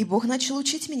teach me. И Бог начал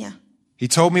учить меня. He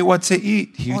told me what to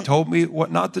eat. He told me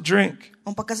what not to drink.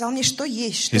 Он показал мне, что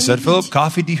есть, что He не said, Philip, пить.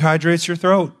 coffee dehydrates your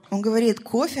throat, Он говорит,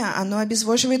 кофе, оно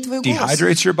обезвоживает твой голос.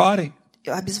 dehydrates your body.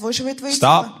 обезвоживает твое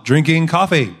тело. Stop drinking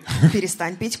coffee.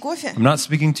 Перестань пить кофе. I'm not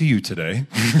speaking to you today.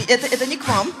 Это не к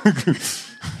вам.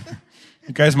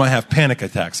 You guys might have panic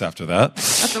attacks after that.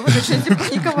 А то вы начнете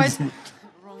паниковать.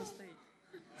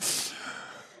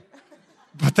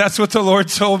 But that's what the Lord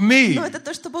told me. Но это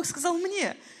то, что Бог сказал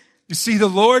мне. You see, the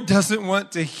Lord doesn't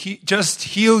want to just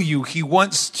heal you. He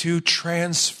wants to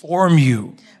transform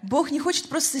you. Бог не хочет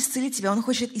просто исцелить тебя, Он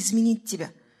хочет изменить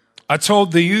тебя. I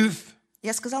told the youth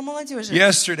Я сказал молодежи.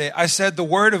 yesterday, I said the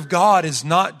Word of God is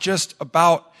not just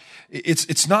about,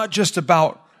 it's not just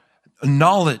about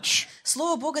knowledge.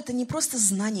 Слово Бога — это не просто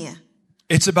знание,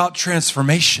 It's about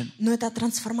transformation. но это о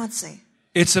трансформации.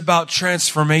 It's about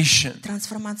transformation.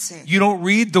 Трансформации. You don't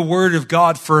read the Word of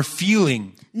God for a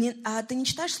feeling. Ты не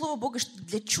читаешь Слово Бога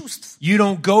для чувств. You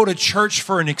don't go to church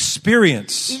for an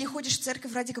experience. Или ходишь в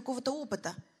церковь ради какого-то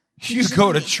опыта. You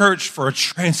go to church for a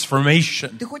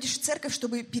transformation. Ты ходишь в церковь,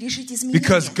 чтобы пережить изменения.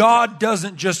 Because God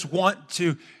doesn't just want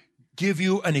to give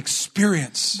you an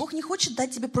experience. Бог не хочет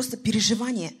дать тебе просто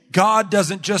переживание. God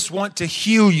doesn't just want to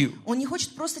heal you. Он не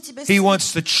хочет просто тебя He исцелить.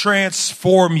 wants to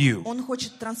transform you. Он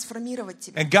хочет трансформировать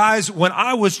тебя. And guys, when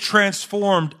I was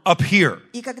transformed up here,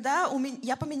 И когда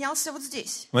я поменялся вот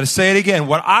здесь, I'm going to say it again.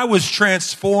 When I was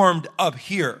transformed up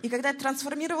here, и когда я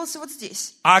трансформировался вот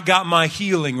здесь, I got my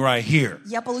healing right here.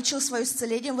 я получил свое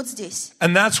исцеление вот здесь.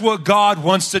 And that's what God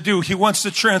wants to do. He wants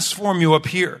to transform you up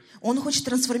here. Он хочет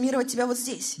трансформировать тебя вот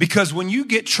здесь. Because when you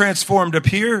get transformed up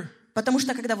here, Потому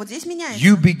что когда вот здесь меняется,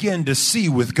 you begin to see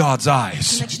with God's ты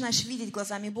eyes. начинаешь видеть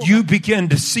глазами Бога. You begin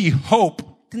to see hope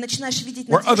Ты начинаешь видеть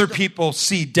where other надежду people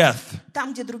see death.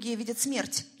 там, где другие видят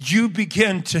смерть. You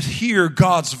begin to hear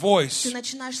God's Ты voice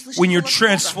начинаешь слышать when you're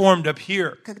голос Бога, transformed up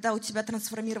here. когда у тебя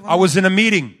трансформирован. I was in a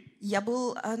meeting, Я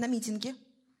был на митинге.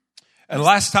 and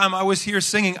last time I was here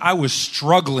singing, I was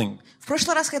struggling. В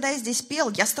прошлый раз, когда я здесь пел,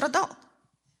 я страдал.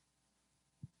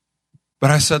 But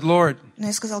I said, Lord, Но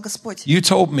я сказал: Господь, you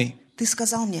told me Ты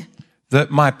сказал мне, that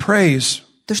my praise,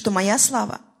 то, что моя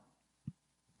слава,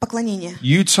 поклонение,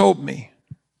 you told me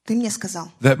Ты мне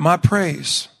сказал, that my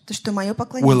praise то, что мое will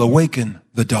поклонение awaken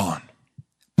the dawn.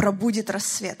 пробудит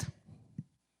рассвет.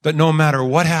 That no matter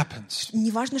what happens,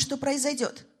 Неважно, что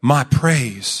произойдет, my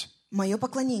praise мое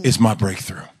поклонение is my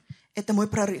breakthrough. — это мой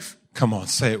прорыв. Come on,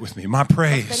 say it with me. My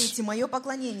praise Повторите: мое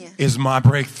поклонение is my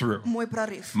breakthrough. — мой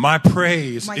прорыв. My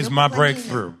praise Мое is my поклонение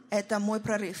breakthrough. — это мой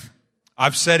прорыв.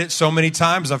 I've said it so many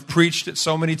times. I've preached it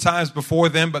so many times before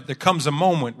then, but there comes a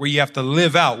moment where you have to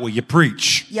live out what you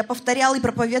preach. Я повторяла и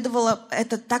проповедовала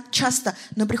это так часто,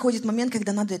 но приходит момент,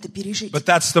 когда надо это пережить. But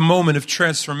that's the moment of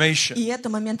transformation. И это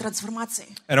момент трансформации.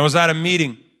 And I was at a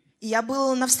meeting, И я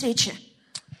был на встрече.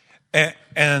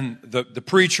 and the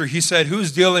preacher, he said,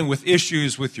 who's dealing with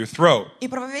issues with your throat? И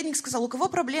проповедник сказал: у кого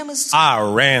проблемы с I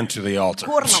ran to the altar.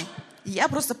 горлом? И я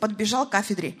просто подбежал к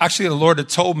кафедре. Actually, the Lord had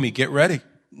told me, get ready.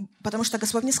 Потому что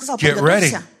Господь мне сказал: Get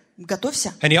подготовься.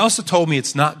 Готовься. And he also told me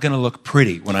it's not going to look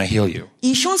pretty when I heal you. И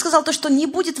еще он сказал то, что не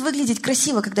будет выглядеть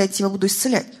красиво, когда я тебя буду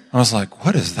исцелять. I was like,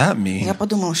 what does that Я mean?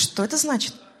 подумал, что это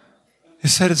значит? He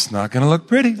said it's not going to look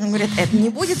pretty. Он говорит: это не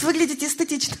будет выглядеть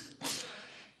эстетично.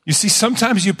 You see,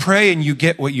 sometimes you pray and you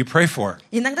get what you pray for.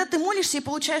 Иногда ты молишься и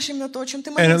получаешь именно то, о чем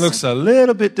ты And it looks молился. a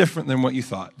little bit different than what you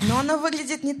thought. Но оно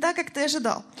выглядит не так, как ты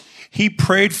ожидал. He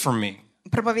prayed for me,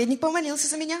 Проповедник помолился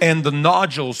за меня. and the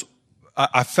nodules,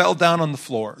 I fell down on the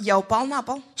floor, Я упал на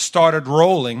пол, started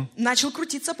rolling, начал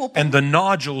крутиться по полу. and the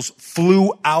nodules flew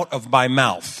out of my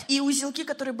mouth. И узелки,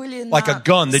 которые были Like a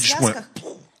gun, на they just связках,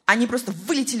 они просто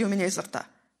вылетели у меня изо рта.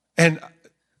 And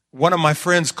one of my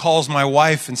friends calls my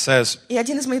wife and says, И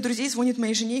один из моих друзей звонит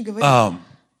моей жене и говорит: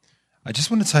 I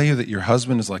just want to tell you that your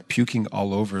husband is like puking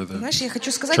all over the... знаешь, я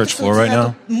хочу сказать, Church что floor у right тебя now.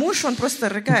 тут муж, он просто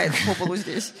рыгает по полу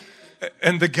здесь.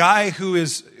 And the guy who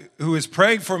is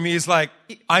praying for me is like,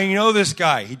 I know this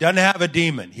guy. He doesn't have a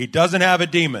demon. He doesn't have a И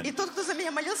demon. тот, кто за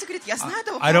меня молился, говорит: я знаю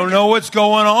этого I don't парня, know what's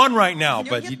going on right now, у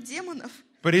него but нет демонов.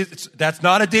 that's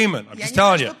not a demon. I'm Я just не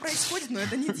знаю, telling you. что происходит, но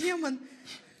это не демон.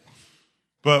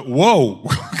 But whoa.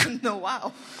 Ну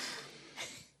вау.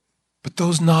 But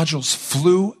those nodules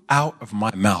flew out of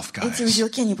my mouth, Эти guys.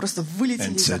 узелки, они просто вылетели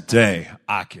And изо рта. today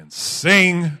I can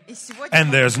sing И сегодня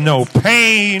and there's no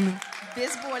pain.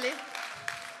 без боли.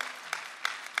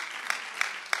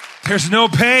 There's no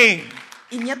pain.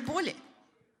 И нет боли.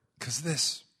 Because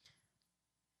this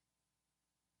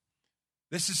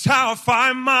is how I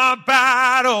find my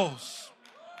battles.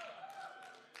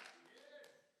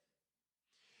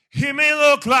 It may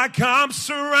look like I'm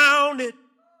surrounded,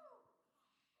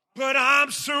 but I'm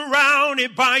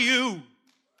surrounded by you.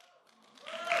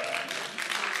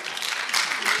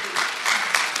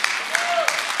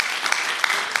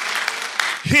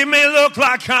 It may look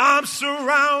like I'm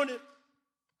surrounded,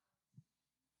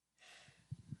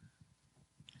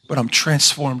 but I'm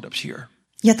transformed up here.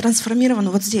 Я трансформирован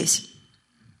вот здесь.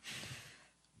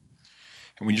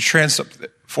 And when you're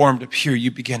transformed up here,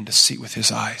 you begin to see with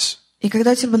his eyes. И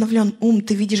когда у тебя обновлен ум,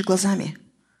 ты видишь глазами.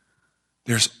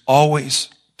 There's always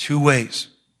two ways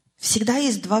Всегда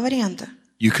есть два варианта,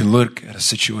 you can look at a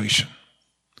situation.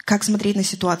 как смотреть на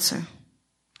ситуацию.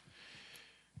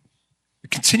 The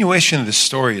continuation of this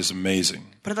story is amazing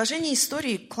Продолжение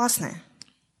истории классное.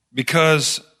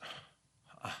 because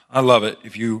I love it.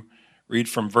 If you read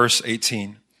from verse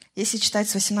 18, Если читать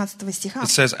с 18 стиха, it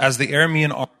says, as the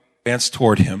Aramean army advanced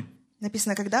toward him,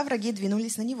 написано, когда враги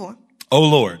двинулись на него, O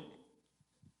Lord,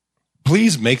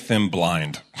 please make them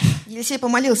blind. Елисей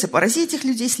помолился, порази этих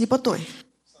людей слепотой.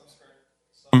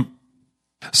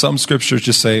 Some scriptures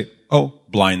just say, oh,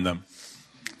 blind them.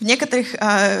 В некоторых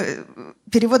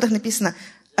переводах написано,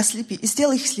 ослепи,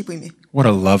 сделай их слепыми. What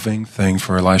a loving thing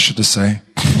for Elisha to say.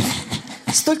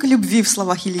 Столько любви в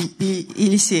словах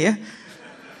Елисея.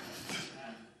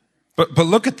 But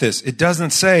look at this. It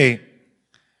doesn't say,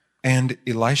 and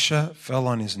Elisha fell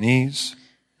on his knees,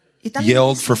 И там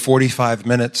yelled написано, for 45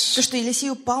 minutes, то, что Елисей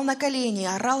упал на колени,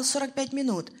 орал 45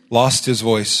 минут, lost his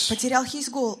voice потерял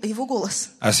его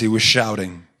голос, as he was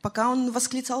shouting. пока он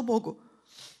восклицал Богу.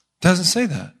 It doesn't say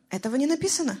that. Этого не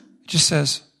написано. It just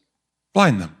says,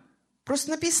 blind them. Просто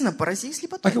написано, порази их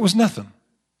слепотой. Like it was nothing.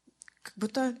 Как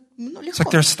будто It's легко.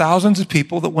 like there's thousands of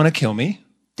people that want to kill me.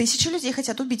 Тысячи людей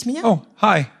хотят убить меня. Oh,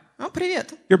 hi, О,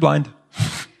 привет. you're blind.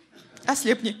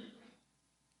 Ослепни.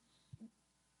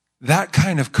 That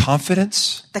kind of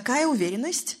confidence Такая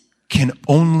уверенность, can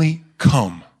only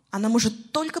come она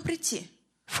может только прийти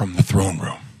from the throne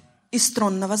room. из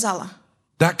тронного зала.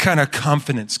 That kind of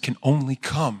confidence can only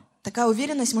come Такая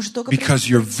уверенность может только прийти, because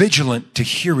you're vigilant to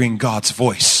hearing God's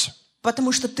voice.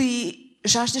 потому что ты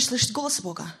жаждешь слышать голос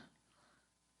Бога.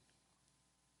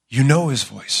 You know his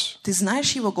voice. Ты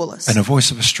знаешь его голос. And a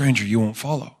voice of a stranger you won't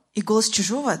follow. И голос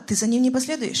чужого, ты за ним не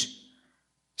последуешь.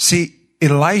 See,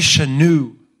 Elisha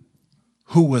knew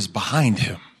who was behind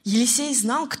him. Елисей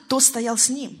знал, кто стоял с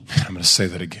ним. I'm going to say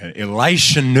that again.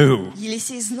 Elisha knew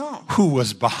Елисей знал, who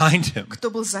was behind him.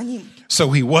 кто был за ним.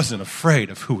 So he wasn't afraid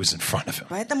of who was in front of him.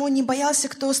 Поэтому он не боялся,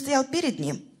 кто стоял перед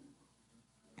ним.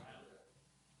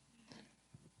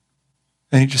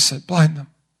 And he just said, blind them.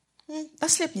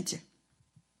 Ослепните.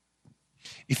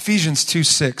 Ephesians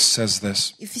 2:6 says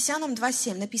this. Ефесянам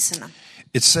 2:7 написано.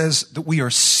 It says that we are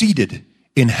seated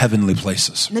in heavenly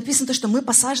places. Написано, что мы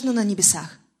посажены на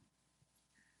небесах.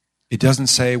 It doesn't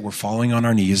say we're falling on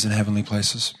our knees in heavenly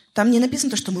places. Там не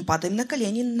написано, что мы падаем на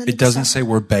колени на It doesn't небесах. say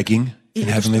we're begging in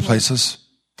Или то, что heavenly мы places.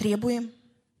 требуем.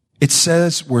 It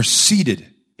says we're seated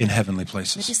in heavenly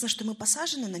places. Написано, что мы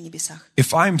посажены на небесах.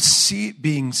 If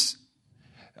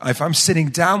I'm sitting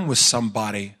down with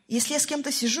somebody, Если я с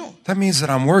кем-то сижу, that means that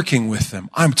I'm working with them.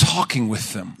 I'm talking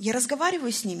with them. я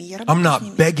разговариваю с ними, я I'm работаю с not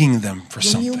ними. begging them for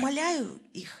Я не something. умоляю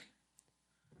их.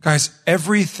 Guys,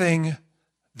 everything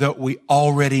that we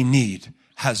already need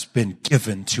has been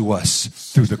given to us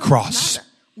through the cross. Надо.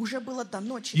 Уже было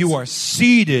дано через You are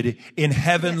seated in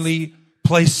heavenly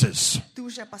places. Ты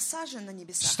уже посажен на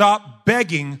небесах. Stop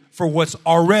begging for what's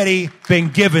already been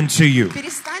given to you.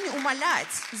 Перестань умолять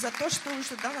за то, что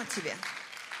уже дано тебе.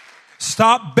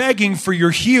 Stop begging for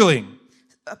your healing.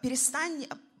 Перестань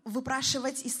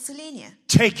выпрашивать исцеление.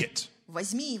 Take it.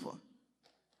 Возьми его.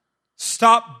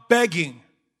 Stop begging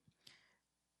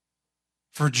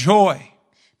for joy.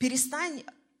 Перестань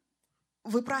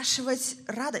выпрашивать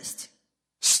радость.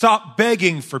 Stop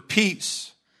begging for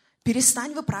peace.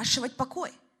 Перестань выпрашивать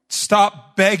покой.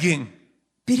 Stop begging.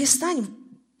 Перестань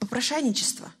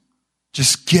попрошайничество.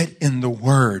 Just get in the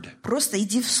word Просто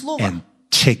иди в слово and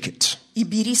take it. и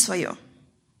бери свое.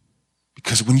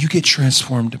 Because when you get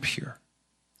transformed up here,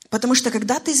 Потому что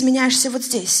когда ты изменяешься вот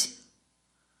здесь,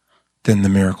 then the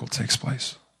miracle takes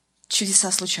place.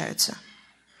 чудеса случаются.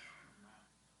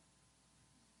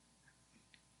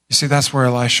 You see, that's where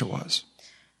Elisha was.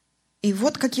 И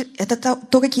вот это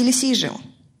то, как Елисей жил.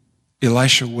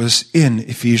 Elisha was in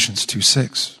Ephesians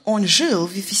 2:6. Он жил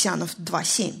в Ефесянов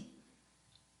 2:7.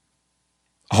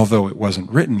 Although it wasn't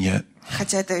written yet,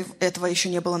 Хотя этого еще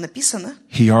не было написано,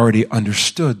 he already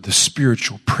understood the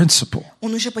spiritual principle.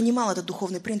 он уже понимал этот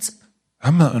духовный принцип.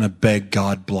 I'm not going to beg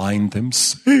God, blind them,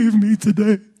 save me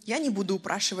today. Я не буду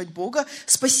упрашивать Бога,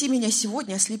 спаси меня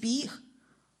сегодня, ослепи их.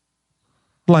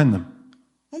 Blind them.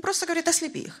 Он просто говорит,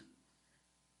 ослепи их.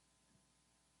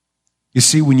 You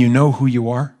see, when you know who you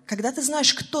are, Когда ты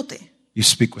знаешь, кто ты, you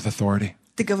speak with authority.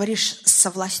 ты говоришь со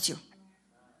властью.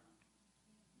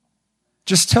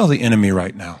 Just tell the enemy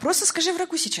right now. Просто скажи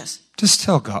врагу сейчас. Just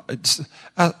tell God.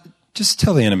 Just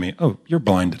tell the enemy, oh, you're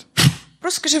blinded.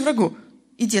 Просто скажи врагу,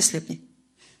 иди ослепни.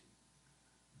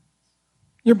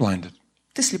 You're blinded.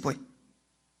 Ты слепой.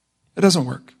 It doesn't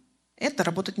work. Это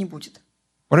работать не будет.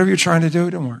 Whatever you're trying to do,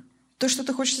 it don't work. То, что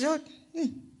ты хочешь сделать,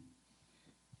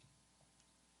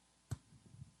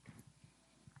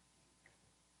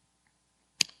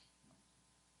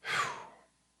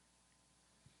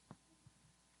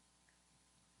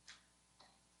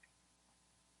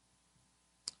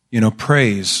 You know,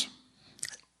 praise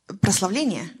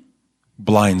прославление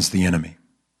blinds the enemy.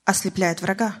 ослепляет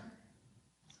врага.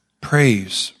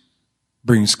 Praise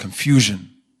brings confusion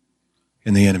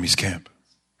in the enemy's camp.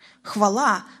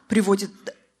 Хвала приводит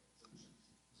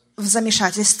в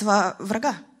замешательство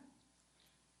врага.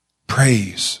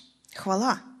 Praise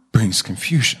Хвала brings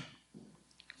confusion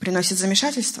приносит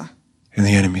замешательство in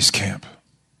the enemy's camp.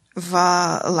 в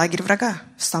лагерь врага,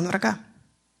 в стан врага.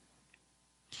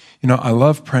 You know, I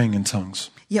love praying in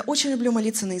tongues Я очень люблю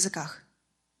молиться на языках.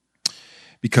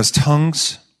 because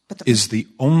tongues is the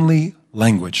only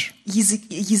language.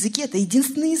 Языки — это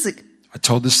единственный язык. I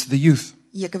told this to the youth.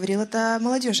 Я говорил это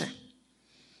молодежи.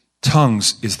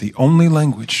 Tongues is the only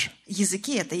language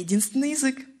Языки — это единственный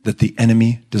язык, that the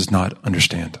enemy does not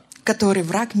understand. который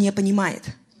враг не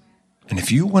понимает. And if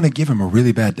you want to give him a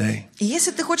really bad day, И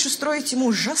если ты хочешь устроить ему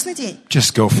ужасный день,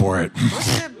 just go for it.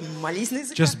 просто молись на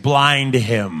языках. Just blind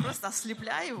him. Просто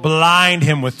ослепляй его. Blind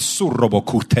him with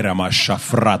surrobokuterama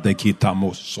shafrade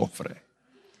kitamo sofre.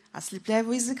 Ослепляй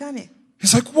его языками.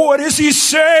 He's like, what is he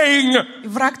saying? И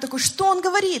враг такой, что он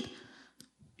говорит?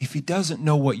 If he doesn't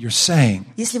know what you're saying,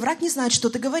 Если враг не знает, что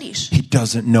ты говоришь, he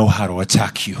doesn't know how to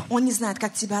attack you. он не знает,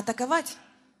 как тебя атаковать.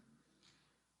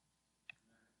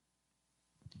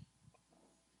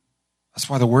 That's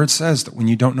why the word says that when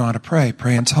you don't know how to pray,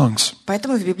 pray in tongues.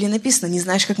 Поэтому в Библии написано, не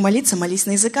знаешь, как молиться, молись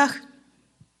на языках.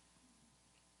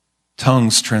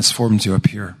 Tongues transforms you up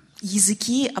here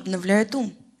Языки обновляют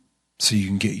ум, so you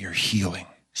can get your healing,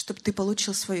 чтобы ты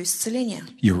получил свое исцеление,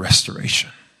 your restoration.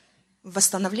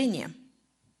 восстановление.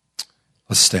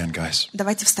 Let's stand, guys.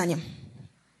 Давайте встанем.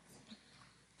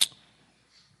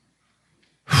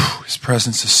 His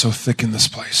presence is so thick in this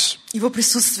place. Его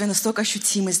присутствие настолько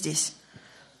ощутимо здесь.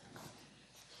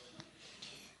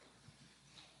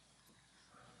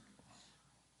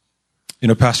 You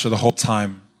know, Pastor, the whole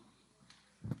time,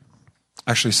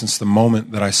 actually since the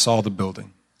moment that I saw the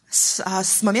building,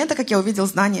 С момента, как я увидел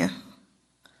здание,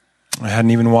 I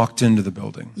hadn't even walked into the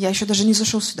building. я еще даже не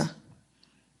зашел сюда.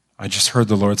 I just heard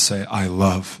the Lord say, I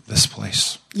love this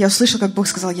place. Я услышал, как Бог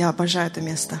сказал, я обожаю это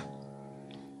место.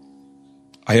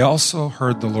 I also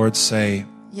heard the Lord say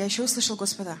Я еще услышал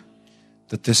Господа.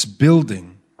 that this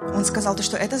building Он сказал,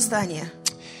 что это здание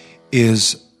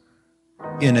is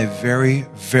in a very,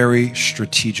 very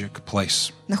strategic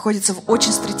place. находится в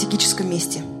очень стратегическом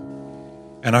месте.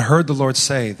 And I heard the Lord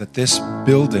say that this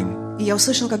building И я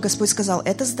услышал, как Господь сказал,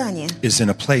 это здание is in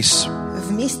a place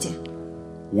в месте,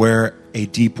 where a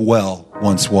deep well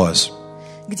once was,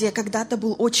 где когда-то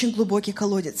был очень глубокий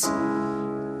колодец,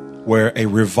 where a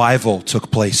revival took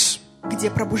place, где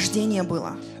пробуждение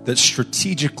было. that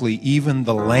strategically even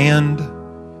the land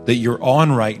that you're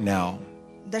on right now,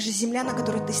 Даже земля, на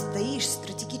которой ты стоишь,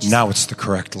 стратегически, now it's the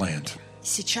correct land.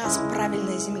 сейчас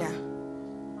правильная земля.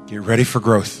 Get ready for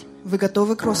growth. Вы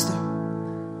готовы к росту?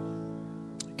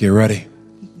 Get ready.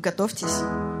 Готовьтесь.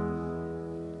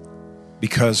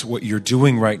 Because what you're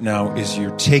doing right now is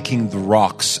you're taking the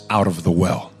rocks out of the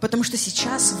well Потому что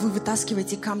сейчас вы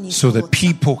вытаскиваете камни из so that колодца,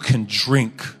 people can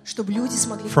drink чтобы люди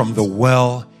смогли from the пить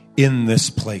well in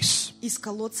this place. из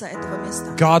колодца этого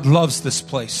места. God loves this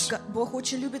place. Бог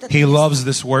очень любит это He место. loves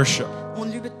this worship.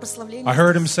 Он любит прославление. I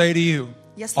heard him здесь. say to you,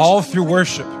 Я слышал, all он through говорит,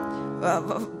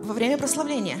 worship, во время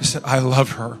прославления, he said, I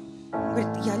love her. он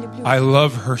говорит, I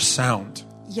love her sound.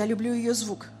 я люблю ее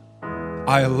звук.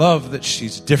 I love that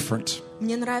she's different.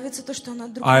 Мне нравится то, что она I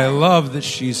другая. love that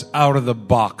she's out of the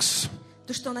box.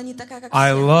 То, что она не такая, как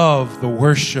I все. love the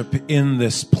worship in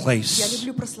this Я place.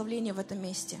 люблю прославление в этом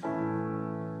месте.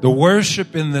 The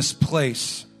worship in this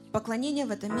place Поклонение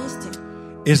в этом месте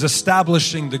is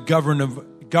establishing the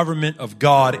government of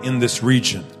God in this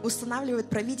region. устанавливает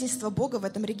правительство Бога в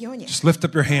этом регионе. Just lift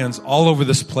up your hands all over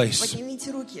this place.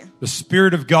 Поднимите руки. The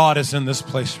Spirit of God is in this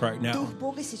place right now. Дух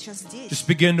Бога сейчас здесь. Just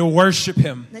begin to worship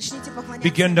Him. Начните поклоняться.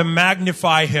 Begin to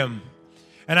magnify Him.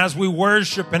 And as we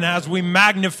worship and as we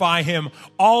magnify Him,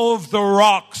 all of the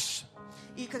rocks,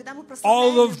 И когда мы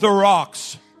all прославляем of the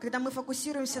rocks когда мы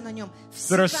фокусируемся на нем,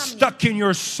 that are все камни, stuck in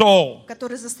your soul,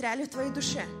 которые застряли в твоей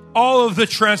душе, all of the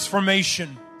transformation,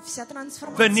 Вся that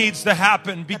трансформация, needs to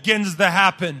happen begins to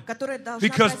happen которая должна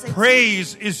because произойти,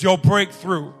 praise is your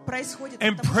breakthrough. происходит,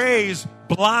 And потому что praise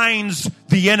blinds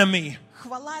the enemy.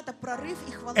 хвала — это прорыв,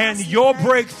 и хвала And your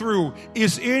ослепляет breakthrough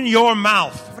is in your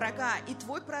mouth. врага. И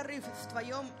твой прорыв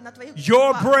на твоих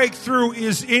Your губах. breakthrough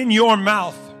is in your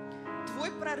mouth. Твой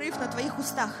прорыв на твоих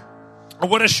устах. I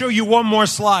want to show you one more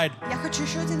slide. Я хочу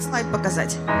еще один слайд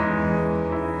показать.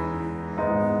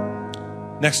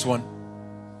 Next one.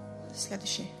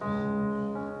 Следующий.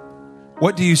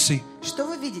 What do you see? Что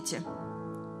вы видите?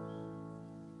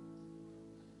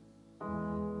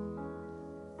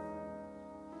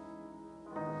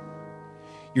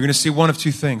 You're going to see one of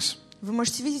two things. Вы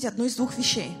можете видеть одну из двух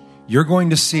вещей. You're going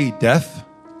to see death,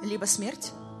 Либо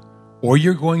смерть, or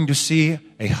you're going to see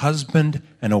a husband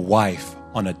and a wife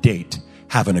on a date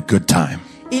having a good time.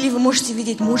 или вы можете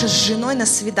видеть мужа с женой на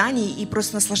свидании и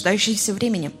просто наслаждающиеся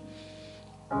временем.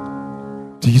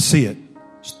 Do you see it?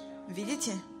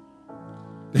 Видите?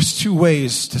 There's two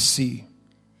ways to see.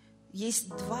 Есть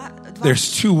два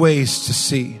There's two ways to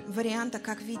see. варианта,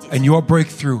 как видеть. And your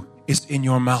breakthrough is in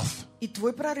your mouth. И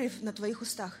твой прорыв на твоих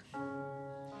устах.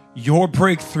 Your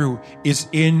breakthrough is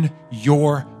in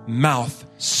your mouth.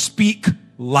 Speak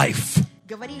life.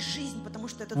 Говори жизнь, потому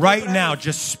что это твой Right прорыв. now,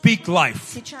 just speak life.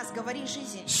 Сейчас говори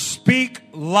жизнь. Speak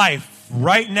life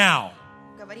right now.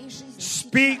 Говори жизнь.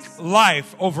 Speak Сейчас.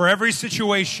 life over every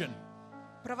situation.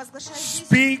 Провозглашай жизнь.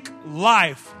 Speak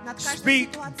life. Speak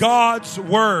God's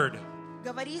word.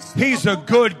 Говори слово He's a Бога.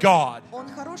 good God. Он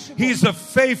хороший Бог. He's a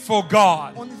faithful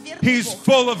God. Он верный He's Бог.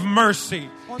 full of mercy.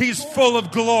 He's full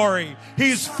of glory.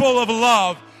 He's full of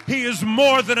love. He is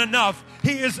more than enough.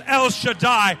 He is El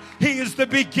Shaddai. He is the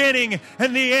beginning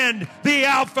and the end, the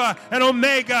Alpha and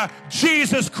Omega,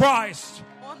 Jesus Christ.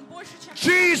 Он больше, чем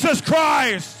Jesus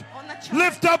Christ. Он начало.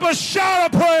 Lift up a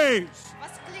shout of praise.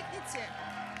 Воскликните.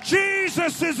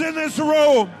 Jesus is in this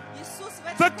room. Иисус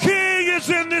в The этом King is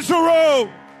in this room.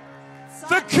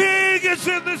 The Царь. King is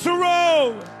in this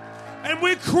room. And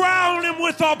we crown him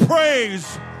with our praise.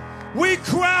 We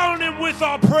crown him with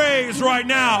our praise right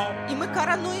now. И мы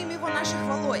коронуем его нашей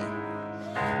хвалой.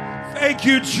 Thank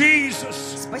you, Jesus.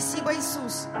 Спасибо,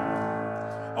 Иисус.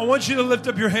 I want you to lift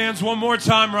up your hands one more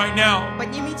time right now.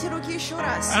 Поднимите руки еще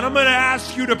раз. And I'm going to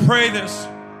ask you to pray this.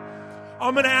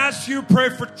 I'm going to ask you to pray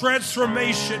for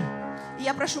transformation. И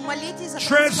я прошу, молитесь за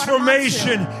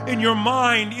Transformation трансформацию. in your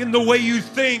mind, in the way you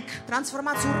think.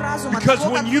 Трансформацию разума, Because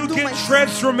того, when как you вы get думаете.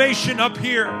 transformation up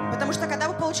here, Потому что когда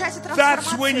вы получаете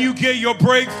that's when you трансформацию, get your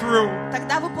breakthrough.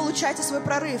 тогда вы получаете свой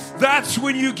прорыв. That's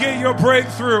when you get your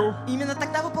breakthrough. Именно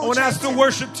тогда вы I want to ask the получаете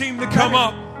worship team to come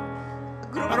up.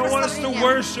 I don't want us to прославление.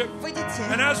 worship.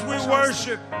 Выйдите, And as we пожалуйста.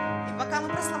 worship, И пока мы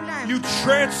прославляем, you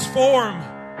transform.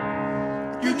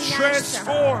 ты You меняешься.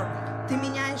 transform. Ты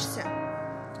меняешься.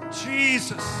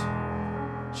 Jesus.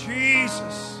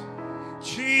 Jesus.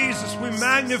 Jesus. We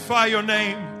magnify your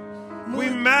name. We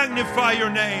magnify your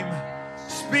name.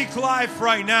 Speak life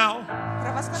right now.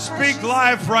 Провозглашай Speak жизнь.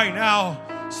 life right now.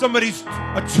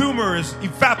 A tumor is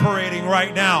evaporating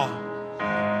right now.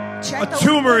 A Чья-то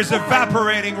tumor is опухоль,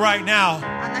 evaporating right now.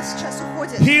 Она сейчас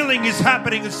уходит. Healing is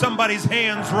happening in somebody's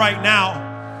hands right now.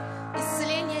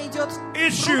 Исцеление идет.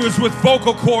 Issues with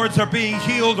vocal cords are being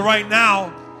healed right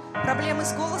now. Проблемы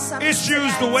с голосом.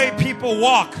 Issues the way исцеляются. people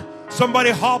walk.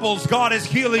 Somebody hobbles. God is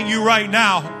healing you right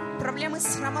now. Проблемы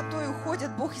с хромотой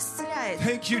уходят. Бог исцеляет.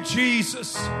 Thank you,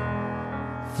 Jesus.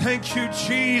 Thank you,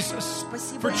 Jesus,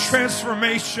 for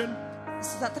transformation.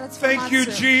 За Thank you,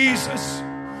 трансформацию. Jesus.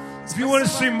 If you want to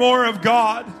see more of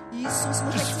God, Иисус,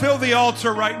 мы just хотим fill the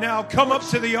altar right now. Come up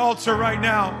to the altar right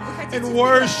now Вы хотите and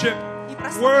worship. и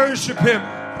прославлять. Worship Him.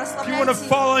 If you want to Прославляйте.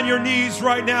 fall on your knees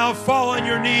right now, fall on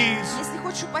your knees. Если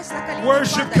хочешь упасть на колени,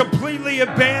 Worship падай. completely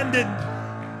abandoned.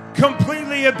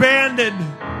 Completely abandoned.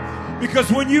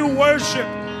 Because when you worship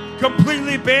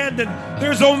completely abandoned,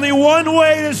 there's only one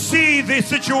way to see the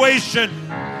situation,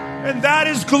 and that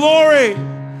is glory.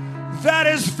 That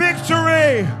is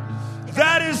victory.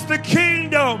 That is the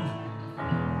kingdom.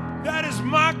 That is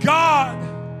my God.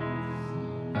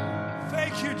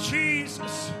 Thank you,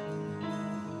 Jesus.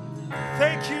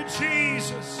 Thank you,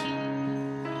 Jesus.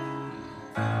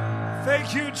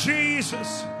 Thank you,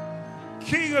 Jesus.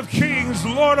 King of kings,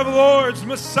 Lord of lords,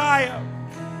 Messiah.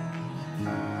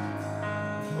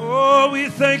 Oh, we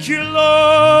thank you,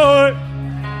 Lord.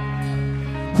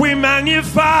 We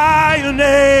magnify your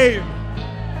name.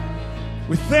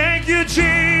 We thank you,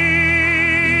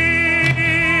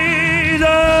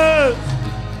 Jesus.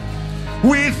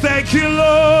 We thank you,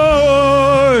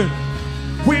 Lord.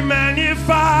 We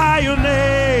magnify your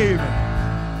name.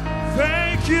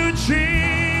 Thank you, Jesus.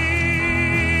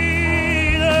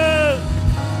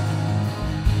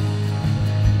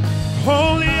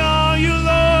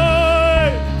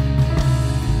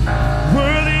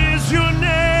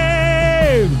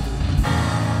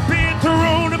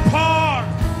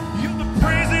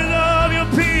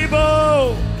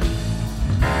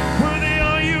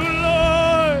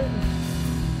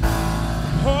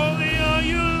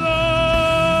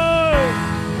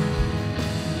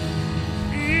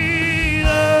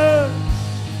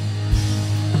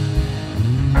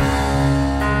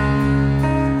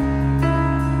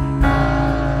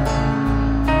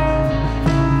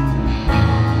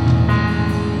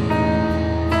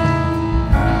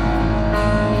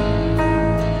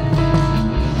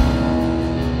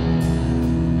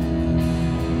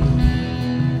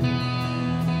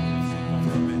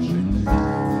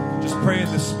 pray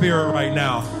in the Spirit right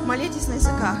now. Молитесь на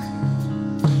языках.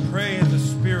 Pray in the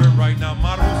Spirit right now.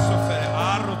 Marusofele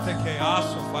aroteke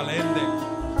asofalende.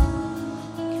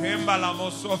 Kembala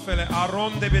mosofele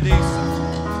aronde bedesa.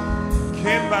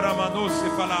 Kembara manusi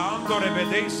fala andore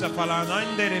bedesa fala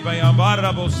nandere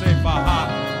bayambara bo sefaha.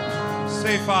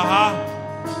 Sefaha.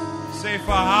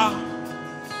 Sefaha.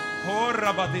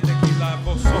 Horra badite kila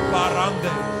bo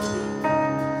soparande.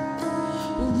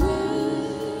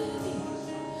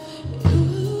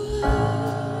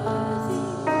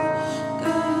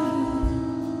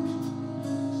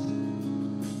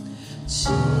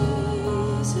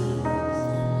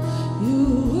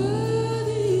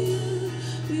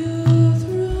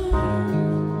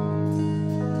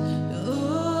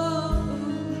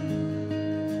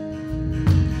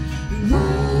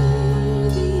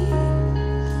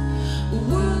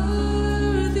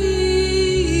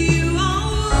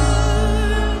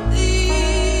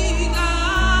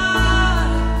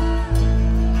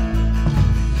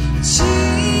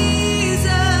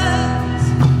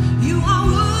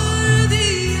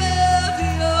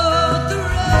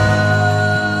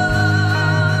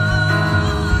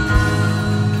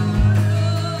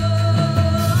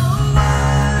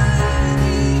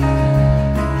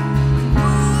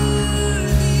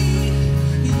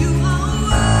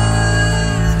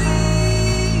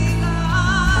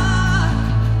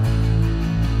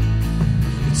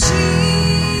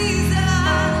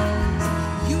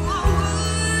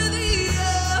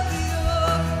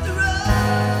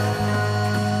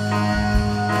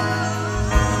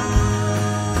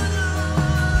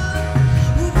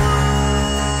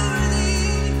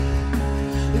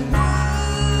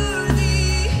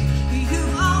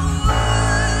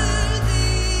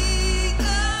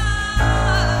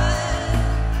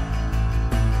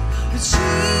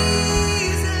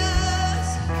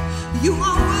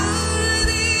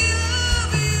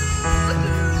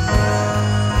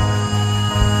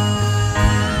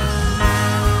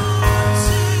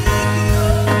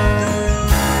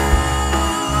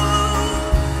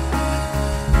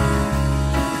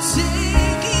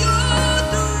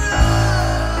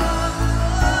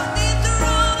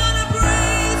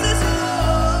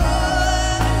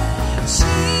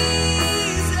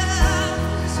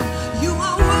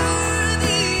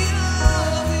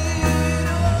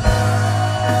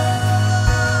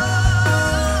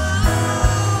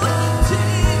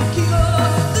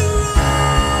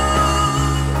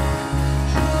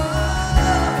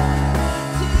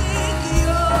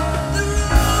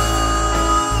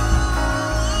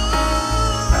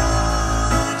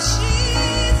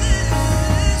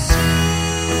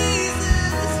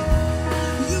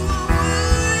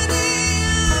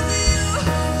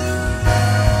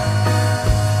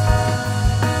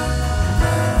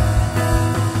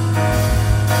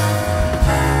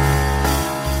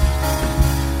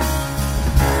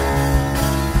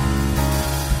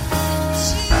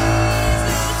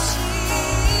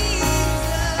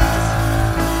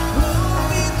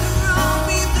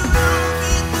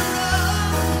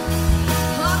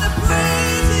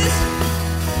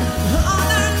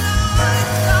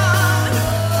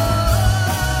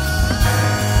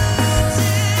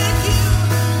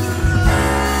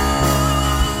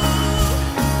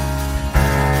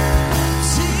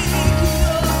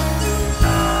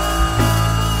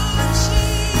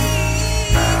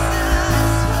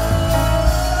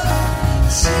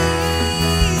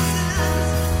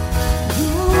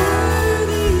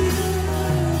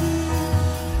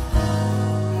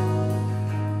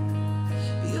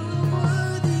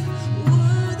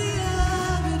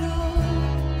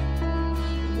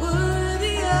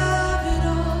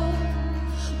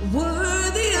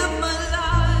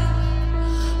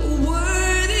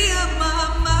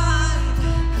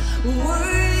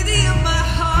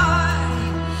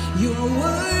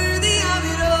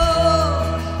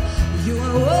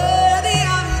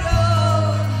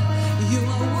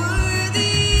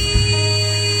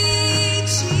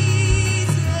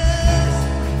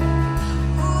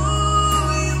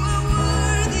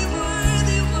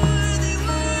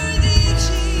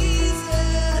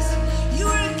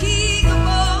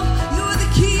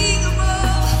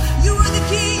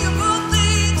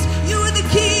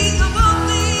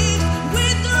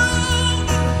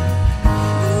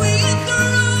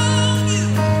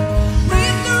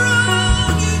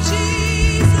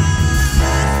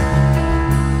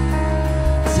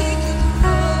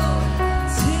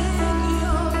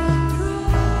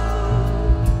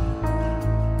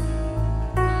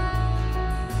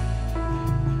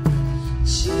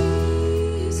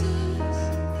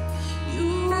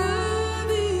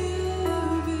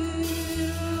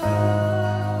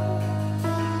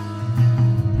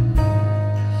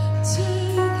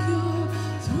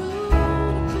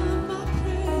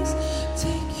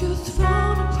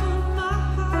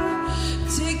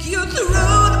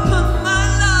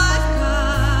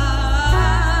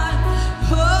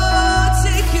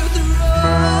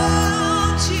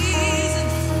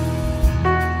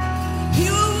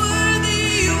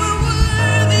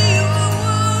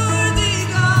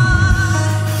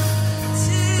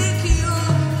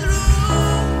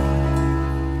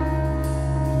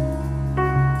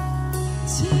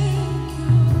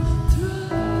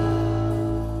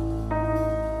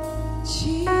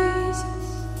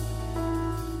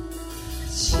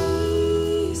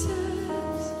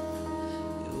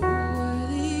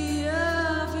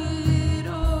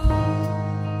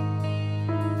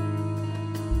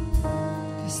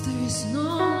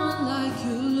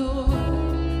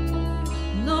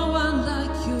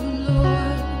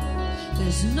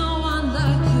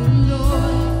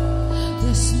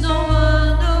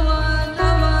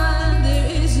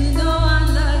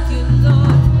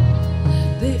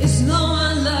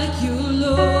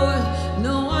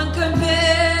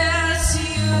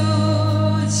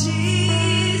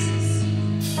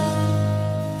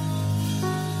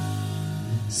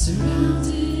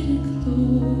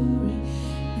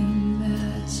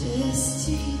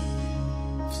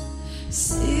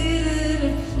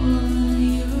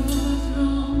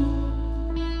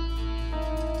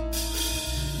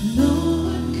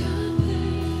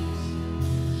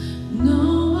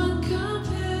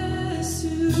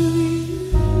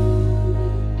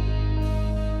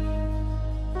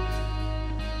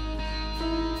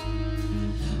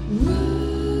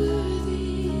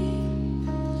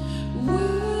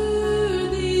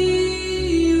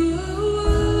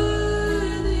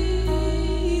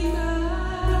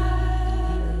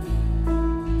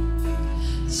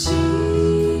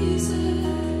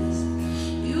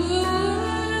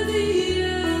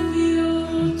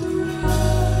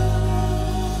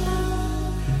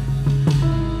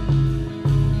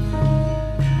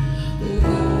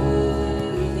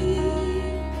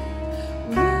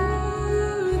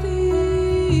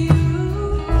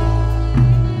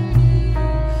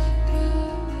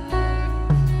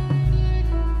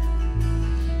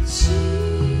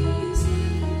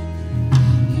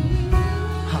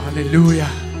 Аллилуйя.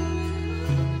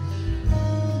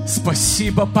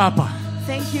 Спасибо, папа.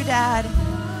 Thank you, Dad.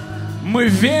 Мы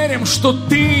верим, что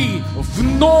ты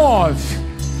вновь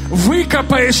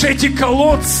выкопаешь эти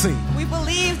колодцы, We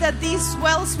believe that these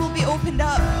wells will be opened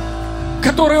up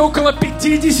которые около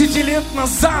 50 лет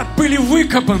назад были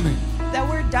выкопаны. that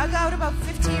were dug out about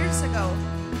 50 years ago.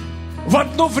 В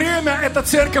одно время эта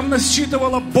церковь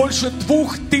насчитывала больше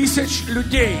 2000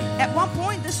 людей. At one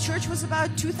point, this church was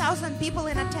about 2,000 people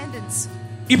in attendance.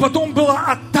 И потом была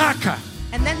атака,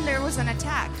 And then there was an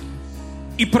attack,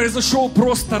 и произошел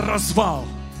просто развал.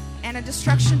 and a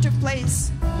destruction took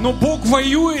place. Но Бог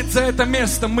воюет за это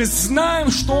место. Мы знаем,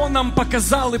 что Он нам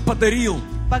показал и подарил.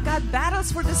 But God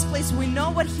battles for this place. We know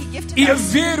what He gifted И я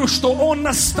us. верю, что Он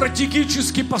нас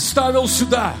стратегически поставил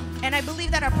сюда. And I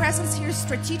believe that our presence here is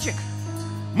strategic.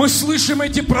 Мы слышим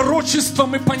эти пророчества,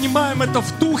 мы понимаем это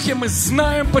в духе, мы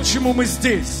знаем, почему мы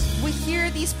здесь. We hear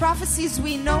these prophecies.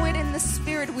 We know it in the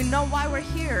spirit. We know why we're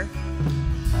here.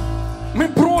 Мы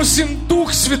просим,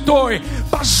 Дух Святой,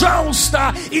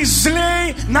 пожалуйста,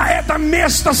 излей на это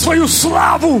место свою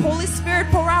славу. Holy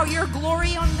Spirit, pour out your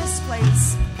glory on this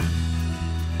place.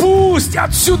 Пусть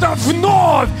отсюда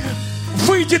вновь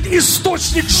выйдет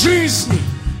источник жизни.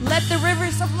 Let the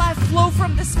rivers of life flow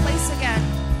from this place again.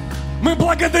 Мы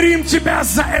благодарим Тебя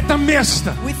за это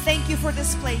место. We thank you for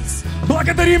this place.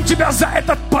 Благодарим Тебя за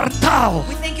этот портал.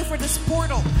 We thank you for this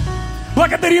portal.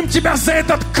 Благодарим Тебя за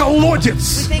этот We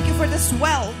колодец, thank you for this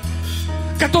well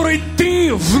который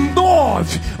Ты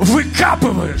вновь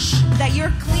выкапываешь. that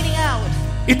you're cleaning out.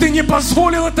 И Ты не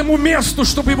позволил этому месту,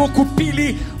 чтобы его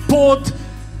купили под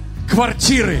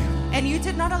квартиры. And you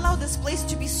did not allow this place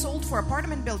to be sold for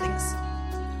apartment buildings.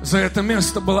 За это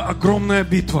место была огромная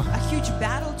битва. A huge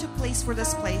battle took place for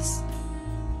this place.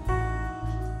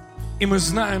 И мы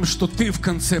знаем, что Ты в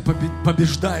конце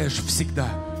побеждаешь всегда.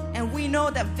 And we know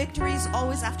that victory is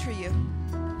always after you.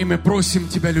 И мы просим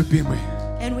Тебя, любимый,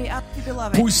 And we ask you,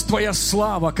 beloved, пусть Твоя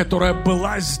слава, которая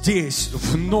была здесь,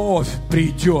 вновь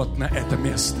придет на это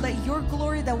место. let your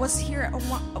glory that was here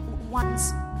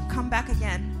once come back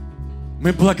again.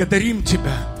 Мы благодарим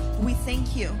Тебя. We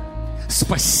thank you.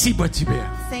 Спасибо Тебе.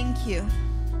 Thank you.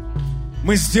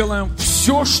 Мы сделаем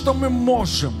все, что мы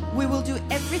можем, We will do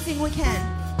everything we can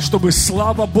чтобы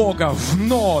слава Бога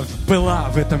вновь была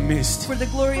в этом месте. for the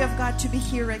glory of God to be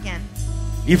here again.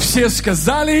 И все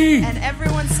сказали: And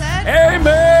everyone said,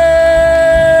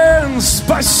 Аминь!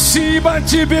 Спасибо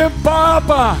Тебе,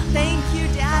 Папа! thank you,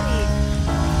 Daddy.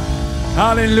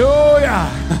 Аллилуйя!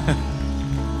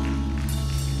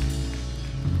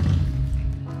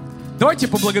 Давайте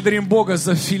поблагодарим Бога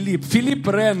за Филипп. Филипп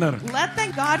Реннер. Let's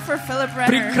thank God for Philip Renner.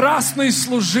 Прекрасный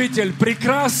служитель,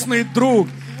 прекрасный друг.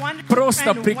 Wonderful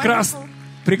Просто friend,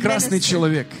 прекрасный wonderful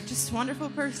человек. minister. Just wonderful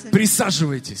person.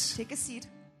 Присаживайтесь. Take a seat.